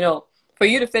 You know, for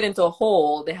you to fit into a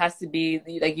whole, there has to be,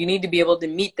 like, you need to be able to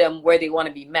meet them where they want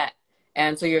to be met.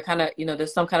 And so you're kind of, you know,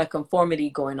 there's some kind of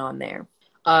conformity going on there.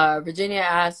 Virginia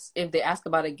asks, if they ask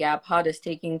about a gap, how does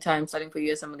taking time studying for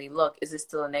USMLE look? Is it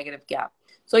still a negative gap?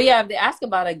 So yeah, if they ask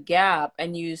about a gap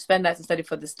and you spend that to study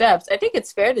for the steps, I think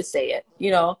it's fair to say it,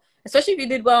 you know, especially if you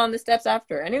did well on the steps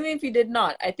after. And even if you did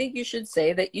not, I think you should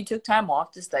say that you took time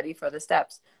off to study for the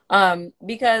steps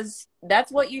because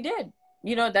that's what you did.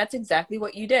 You know, that's exactly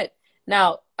what you did.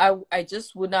 Now, I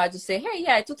just would not just say, hey,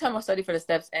 yeah, I took time off study for the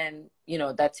steps and, you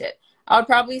know, that's it. I would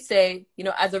probably say, you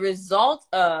know, as a result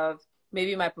of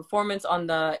maybe my performance on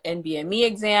the NBME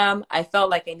exam, I felt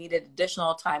like I needed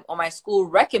additional time, or my school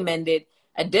recommended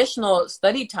additional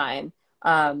study time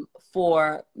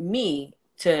for me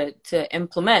to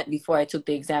implement before I took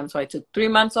the exam. So I took 3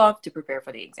 months off to prepare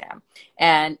for the exam.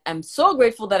 And I'm so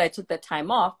grateful that I took that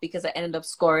time off because I ended up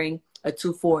scoring a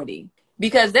 240.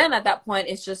 Because then at that point,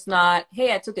 it's just not,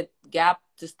 hey, I took a gap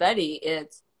to study.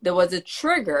 There was a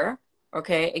trigger,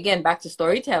 okay? Again, back to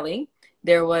storytelling.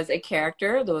 There was a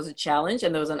character, there was a challenge,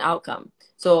 and there was an outcome.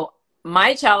 So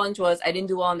my challenge was I didn't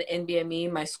do well on the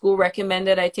NBME. My school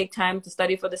recommended I take time to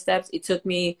study for the steps. It took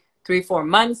me 3-4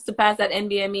 months to pass that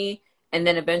NBME and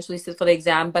then eventually sit for the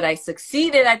exam. But I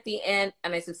succeeded at the end,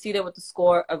 and I succeeded with the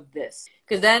score of this.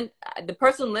 Because then the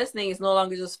person listening is no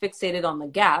longer just fixated on the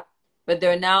gap, but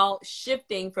they're now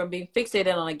shifting from being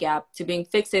fixated on a gap to being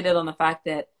fixated on the fact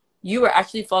that you were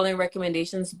actually following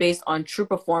recommendations based on true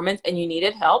performance and you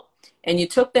needed help. And you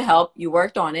took the help, you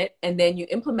worked on it, and then you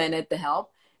implemented the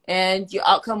help. And your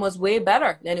outcome was way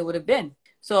better than it would have been.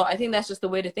 So I think that's just the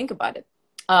way to think about it.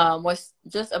 Was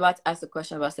just about to ask the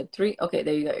question about step 3. Okay,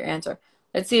 there you go, your answer.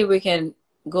 Let's see if we can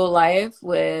go live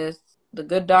with the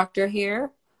good doctor here.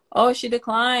 Oh, she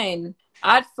declined.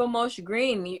 Add Fomosh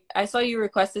Green. I saw you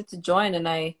requested to join and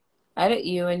I added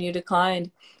you and you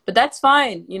declined. But that's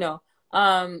fine, you know.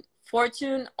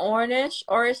 Fortune Ornish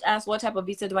asks, what type of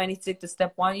visa do I need to take to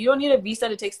step 1? You don't need a visa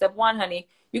to take step 1, honey.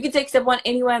 You can take step 1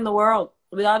 anywhere in the world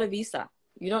without a visa.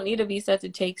 You don't need a visa to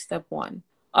take step 1.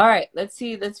 All right, let's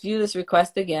see. Let's view this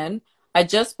request again. I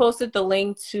just posted the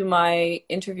link to my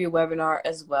interview webinar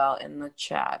as well in the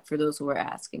chat for those who are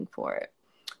asking for it.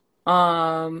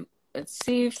 Let's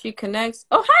see if she connects.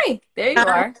 Oh, hi. There you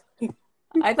are.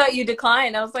 I thought you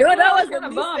declined. I was like, no, oh, that was kind a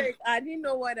of mistake. bummed. I didn't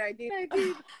know what I did.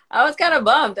 I was kind of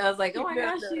bummed. I was like, oh my No,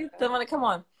 gosh, no. she doesn't want to come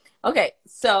on. Okay,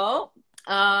 so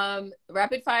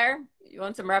rapid fire. You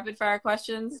want some rapid fire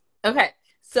questions? Okay,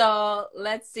 so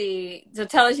let's see. So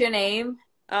tell us your name.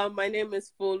 My name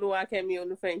is Folu Akemi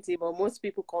Olufenti, but most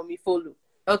people call me Folu.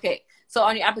 Okay, so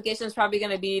on your application, it's probably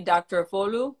going to be Dr.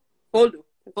 Folu. Folu.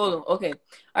 Folu, okay.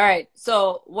 All right,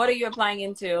 so what are you applying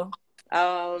into?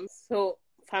 So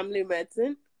family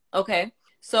medicine. Okay,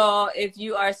 so if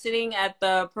you are sitting at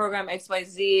the program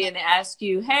XYZ and they ask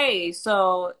you, hey,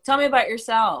 so tell me about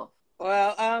yourself.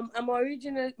 Well,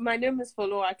 my name is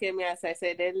Folu Akemi, as I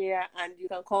said earlier, and you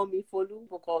can call me Folu,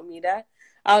 or call me that.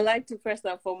 I would like to first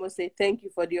and foremost say thank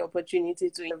you for the opportunity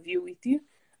to interview with you.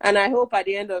 And I hope at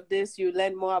the end of this, you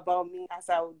learn more about me as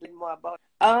I would learn more about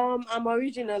you. I'm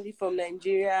originally from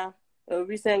Nigeria, a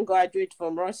recent graduate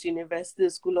from Ross University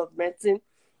School of Medicine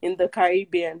in the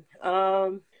Caribbean.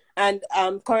 And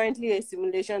I'm currently a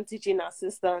simulation teaching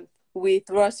assistant with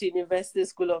Ross University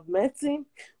School of Medicine.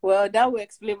 Well, that will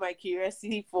explain my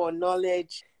curiosity for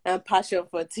knowledge and passion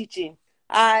for teaching.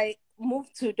 I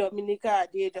moved to Dominica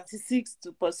at the age of 6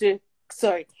 to pursue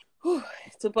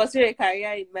a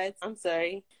career in medicine. I'm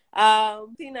sorry.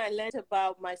 Thing I learned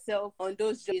about myself on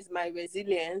those jobs is my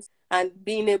resilience and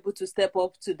being able to step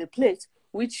up to the plate,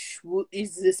 which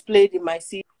is displayed in my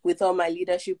CV with all my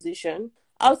leadership position.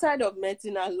 Outside of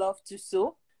medicine, I love to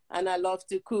sew. and I love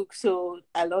to cook. So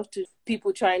I love to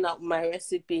people trying out my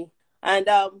recipe. And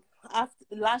after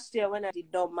last year when I did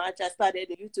not match, I started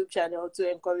a YouTube channel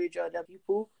to encourage other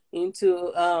people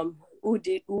into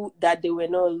who that they were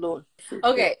not alone.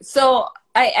 Okay, so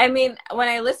I mean, when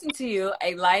I listen to you,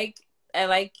 I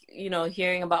like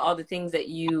hearing about all the things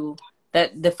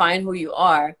that define who you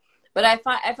are. But I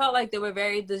felt like they were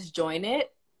very disjointed.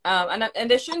 And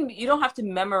there shouldn't you don't have to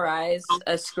memorize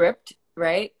a script,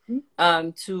 right?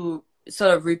 To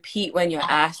sort of repeat when you're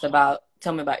asked about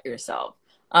tell me about yourself.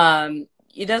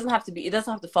 It doesn't have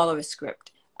to follow a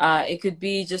script. It could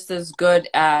be just as good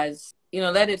as,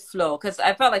 let it flow. Because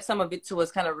I felt like some of it too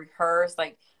was kind of rehearsed,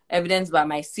 like evidence by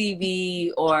my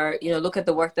CV or, look at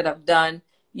the work that I've done.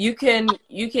 You can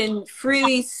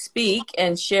freely speak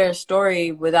and share a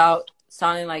story without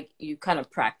sounding like you kind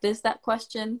of practice that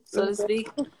question, so to speak.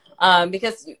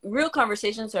 Because real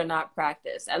conversations are not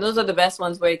practiced. And those are the best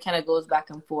ones where it kind of goes back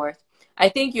and forth. I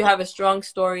think you have a strong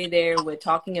story there with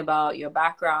talking about your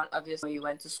background, obviously where you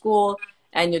went to school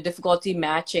and your difficulty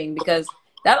matching, because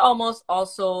that almost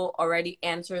also already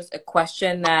answers a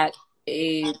question that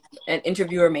an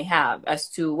interviewer may have as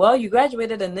to, well, you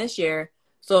graduated in this year,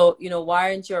 so, why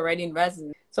aren't you already in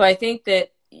residency? So I think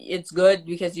that it's good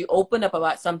because you open up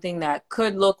about something that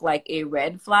could look like a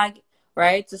red flag,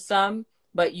 right, to some,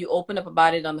 but you open up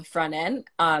about it on the front end.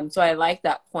 So I like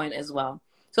that point as well.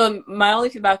 So my only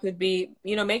feedback would be,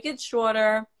 make it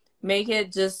shorter, make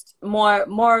it just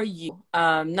more you,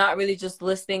 not really just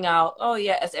listing out, oh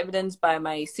yeah, as evidenced by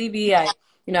my CV, I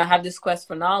have this quest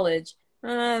for knowledge.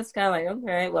 It's kind of like,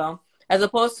 okay, well, as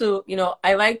opposed to,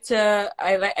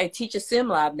 I teach a sim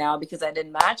lab now because I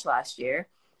didn't match last year.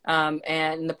 And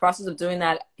in the process of doing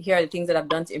that, here are the things that I've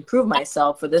done to improve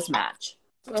myself for this match.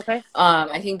 Okay.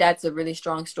 I think that's a really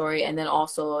strong story. And then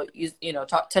also,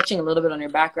 touching a little bit on your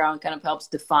background kind of helps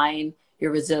define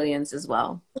your resilience as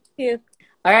well. Yeah.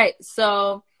 All right.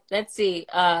 So let's see.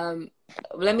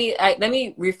 Let me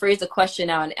rephrase the question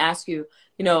now and ask you,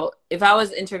 if I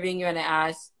was interviewing you and I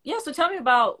asked, yeah, so tell me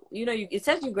about, it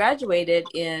says you graduated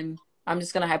in, I'm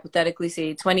just going to hypothetically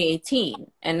say 2018,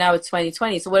 and now it's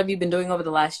 2020. So what have you been doing over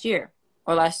the last year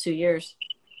or last 2 years?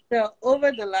 So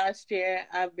over the last year,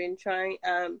 I've been trying,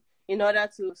 in order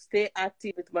to stay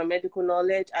active with my medical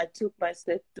knowledge, I took my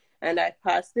step and I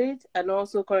passed it. And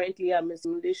also currently I'm a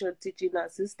simulation teaching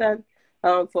assistant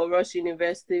for Rush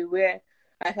University, where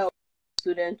I help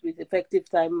students with effective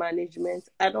time management,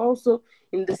 and also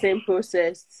in the same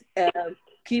process,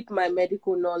 keep my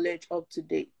medical knowledge up to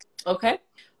date. Okay.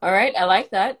 All right. I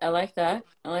like that.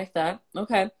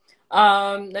 Okay.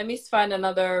 Let me find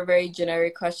another very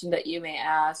generic question that you may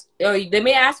ask. Oh, they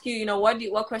may ask you,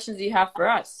 what questions do you have for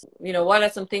us? What are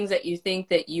some things that you think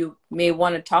that you may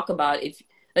want to talk about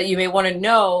that you may want to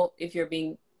know if you're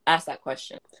being asked that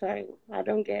question? Sorry, I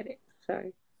don't get it.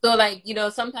 Sorry. So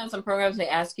sometimes some programs may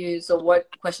ask you, so what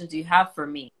questions do you have for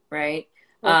me? Right.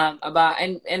 About,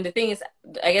 and the thing is,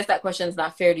 I guess that question is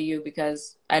not fair to you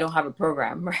because I don't have a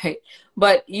program. Right.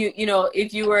 But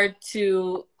if you were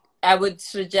to, I would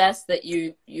suggest that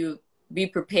you be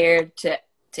prepared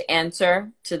to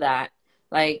answer to that.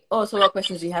 Like, oh, so what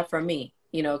questions do you have for me?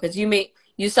 Because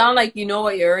you sound like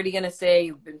what you're already going to say.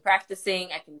 You've been practicing.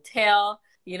 I can tell,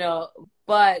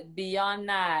 but beyond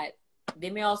that, they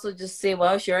may also just say,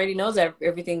 well, she already knows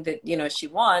everything that, she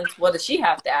wants. What does she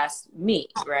have to ask me?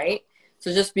 Right.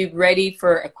 So just be ready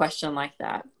for a question like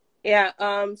that. Yeah,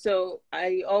 so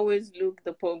I always look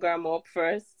the program up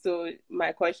first. So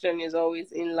my question is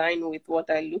always in line with what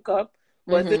I look up.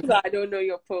 But since I don't know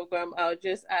your program, I'll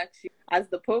just ask you, as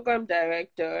the program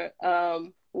director,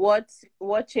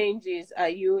 what changes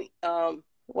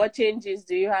what changes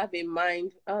do you have in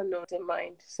mind? Oh, not in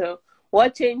mind. So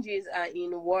what changes are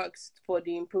in works for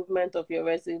the improvement of your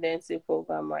residency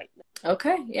program right now?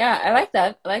 Okay, yeah, I like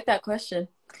that. I like that question.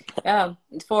 Yeah,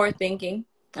 it's forward thinking.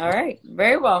 All right,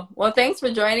 very well. Well, thanks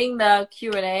for joining the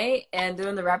Q&A and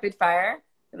doing the rapid fire.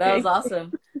 That was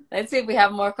awesome. Let's see if we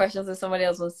have more questions if somebody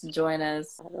else wants to join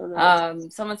us. I don't know.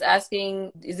 Someone's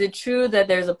asking, is it true that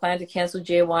there's a plan to cancel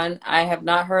J1? I have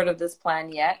not heard of this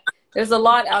plan yet. There's a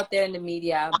lot out there in the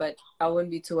media, but I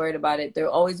wouldn't be too worried about it. There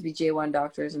will always be J1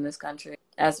 doctors in this country,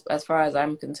 as far as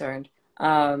I'm concerned.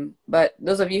 But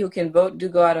those of you who can vote, do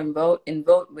go out and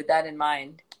vote with that in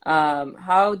mind.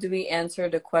 How do we answer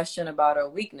the question about our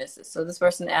weaknesses? So this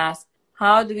person asked,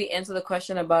 how do we answer the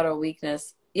question about our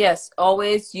weakness? Yes,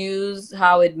 always use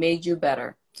how it made you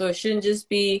better. So it shouldn't just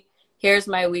be, here's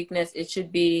my weakness. It should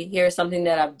be, here's something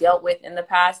that I've dealt with in the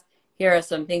past. Here are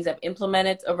some things I've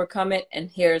implemented to overcome it.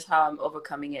 And here's how I'm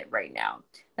overcoming it right now.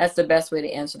 That's the best way to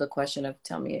answer the question of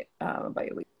tell me about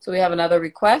your weakness. So we have another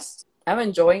request. I'm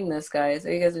enjoying this, guys.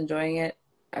 Are you guys enjoying it?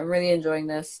 I'm really enjoying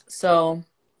this. So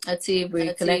let's see if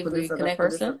we connect with this other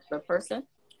person.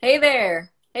 Hey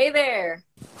there. Hey there.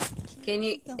 Do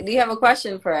you have a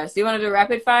question for us? Do you want to do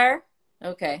rapid fire?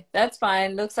 Okay, that's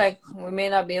fine. Looks like we may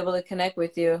not be able to connect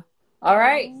with you. All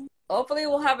right. Hopefully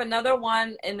we'll have another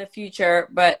one in the future.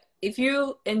 But if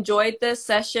you enjoyed this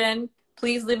session,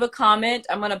 please leave a comment.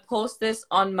 I'm going to post this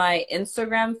on my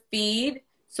Instagram feed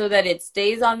so that it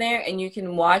stays on there and you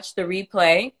can watch the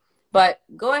replay. But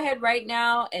go ahead right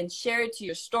now and share it to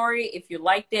your story if you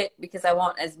liked it, because I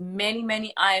want as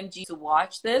many IMGs to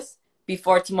watch this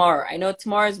before tomorrow. I know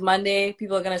tomorrow is Monday.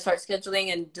 People are going to start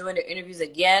scheduling and doing their interviews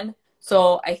again.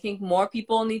 So I think more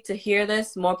people need to hear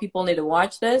this. More people need to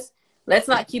watch this. Let's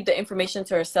not keep the information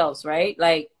to ourselves, right?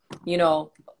 Like, you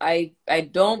know, I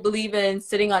don't believe in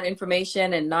sitting on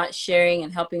information and not sharing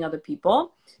and helping other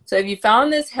people. So if you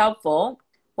found this helpful,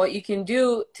 what you can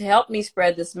do to help me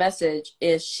spread this message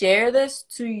is share this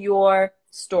to your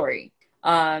story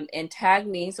and tag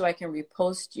me so I can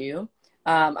repost you.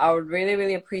 I would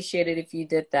really appreciate it if you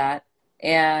did that.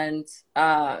 And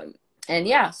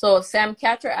yeah, so Sam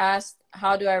Catra asked,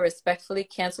 how do I respectfully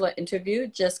cancel an interview?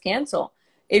 Just cancel.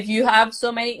 If you have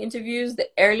so many interviews, the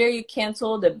earlier you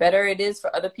cancel, the better it is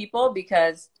for other people.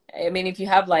 Because I mean, if you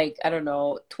have like, I don't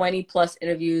know, 20 plus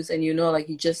interviews and you know, like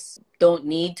you just don't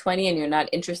need 20 and you're not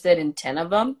interested in 10 of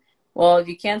them, well, if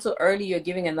you cancel early, you're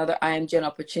giving another IMG an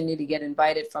opportunity to get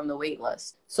invited from the wait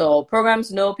list. So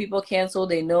programs know people cancel,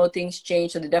 they know things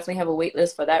change, so they definitely have a wait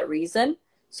list for that reason.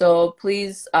 So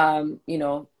please, you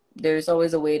know, there's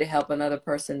always a way to help another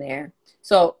person there.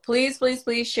 So please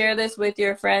share this with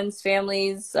your friends,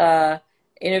 families,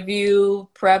 interview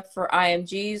prep for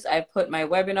IMGs. I put my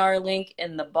webinar link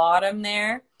in the bottom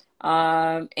there.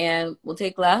 And we'll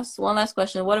take one last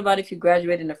question. What about if you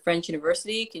graduate in a French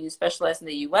university? Can you specialize in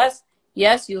the US?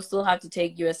 Yes, you'll still have to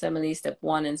take USMLE Step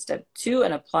 1 and Step 2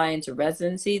 and apply into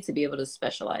residency to be able to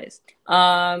specialize.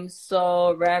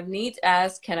 So Ravneet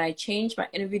asks, can I change my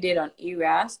interview date on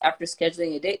ERAS after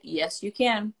scheduling a date? Yes, you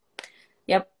can.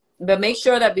 Yep. But make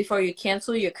sure that before you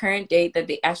cancel your current date that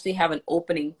they actually have an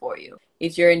opening for you.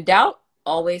 If you're in doubt,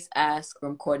 always ask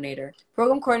program coordinator.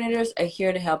 Program coordinators are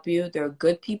here to help you. They're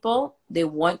good people. They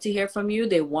want to hear from you.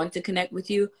 They want to connect with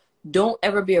you. Don't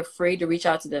ever be afraid to reach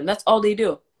out to them. That's all they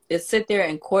do, is sit there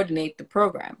and coordinate the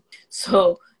program.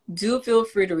 So do feel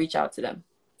free to reach out to them.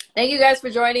 Thank you guys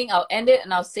for joining. I'll end it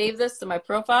and I'll save this to my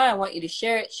profile. I want you to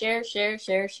share it. Share.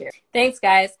 Thanks,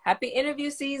 guys. Happy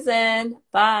interview season.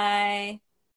 Bye.